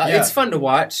 It's fun to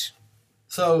watch.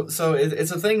 So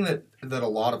it's a thing that a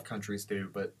lot of countries do,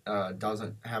 but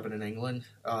doesn't happen in England.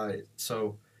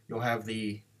 So you'll have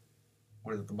the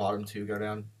bottom two go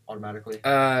down automatically?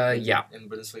 Yeah. In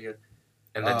the Bundesliga.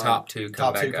 And the top two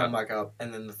come back up.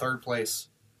 And then the third place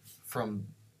from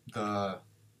the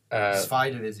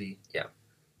Zweite. Yeah.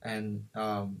 And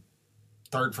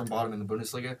third from bottom in the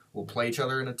Bundesliga will play each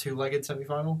other in a two-legged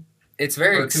semifinal. It's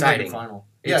very exciting. Final.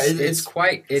 It's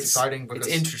exciting because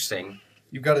it's interesting.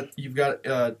 You've got a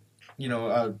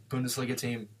Bundesliga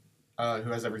team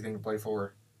who has everything to play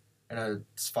for, and a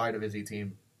Zweite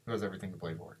team who has everything to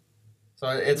play for. So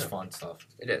it's fun stuff.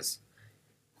 It is.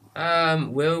 We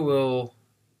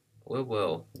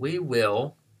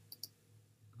will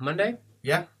Monday?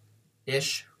 Yeah.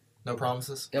 Ish. No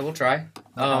promises. Yeah, we'll try.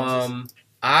 No promises.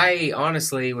 I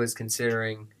honestly was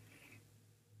considering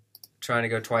trying to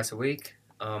go twice a week.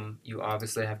 You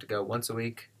obviously have to go once a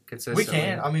week consistently. We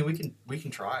can. I mean, we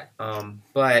can try.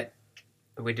 But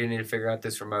we do need to figure out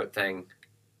this remote thing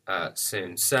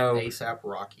soon. So ASAP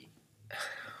Rocky.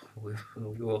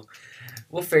 We'll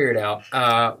figure it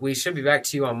out. We should be back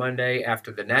to you on Monday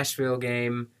after the Nashville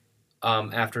game.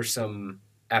 After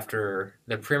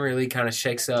the Premier League kind of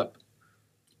shakes up.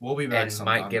 We'll be back and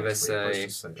might give us a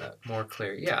more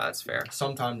clear. Yeah, that's fair.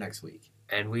 Sometime next week.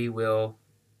 And we will.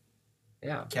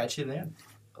 Yeah. Catch you then.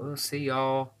 We'll see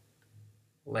y'all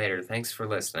later. Thanks for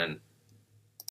listening.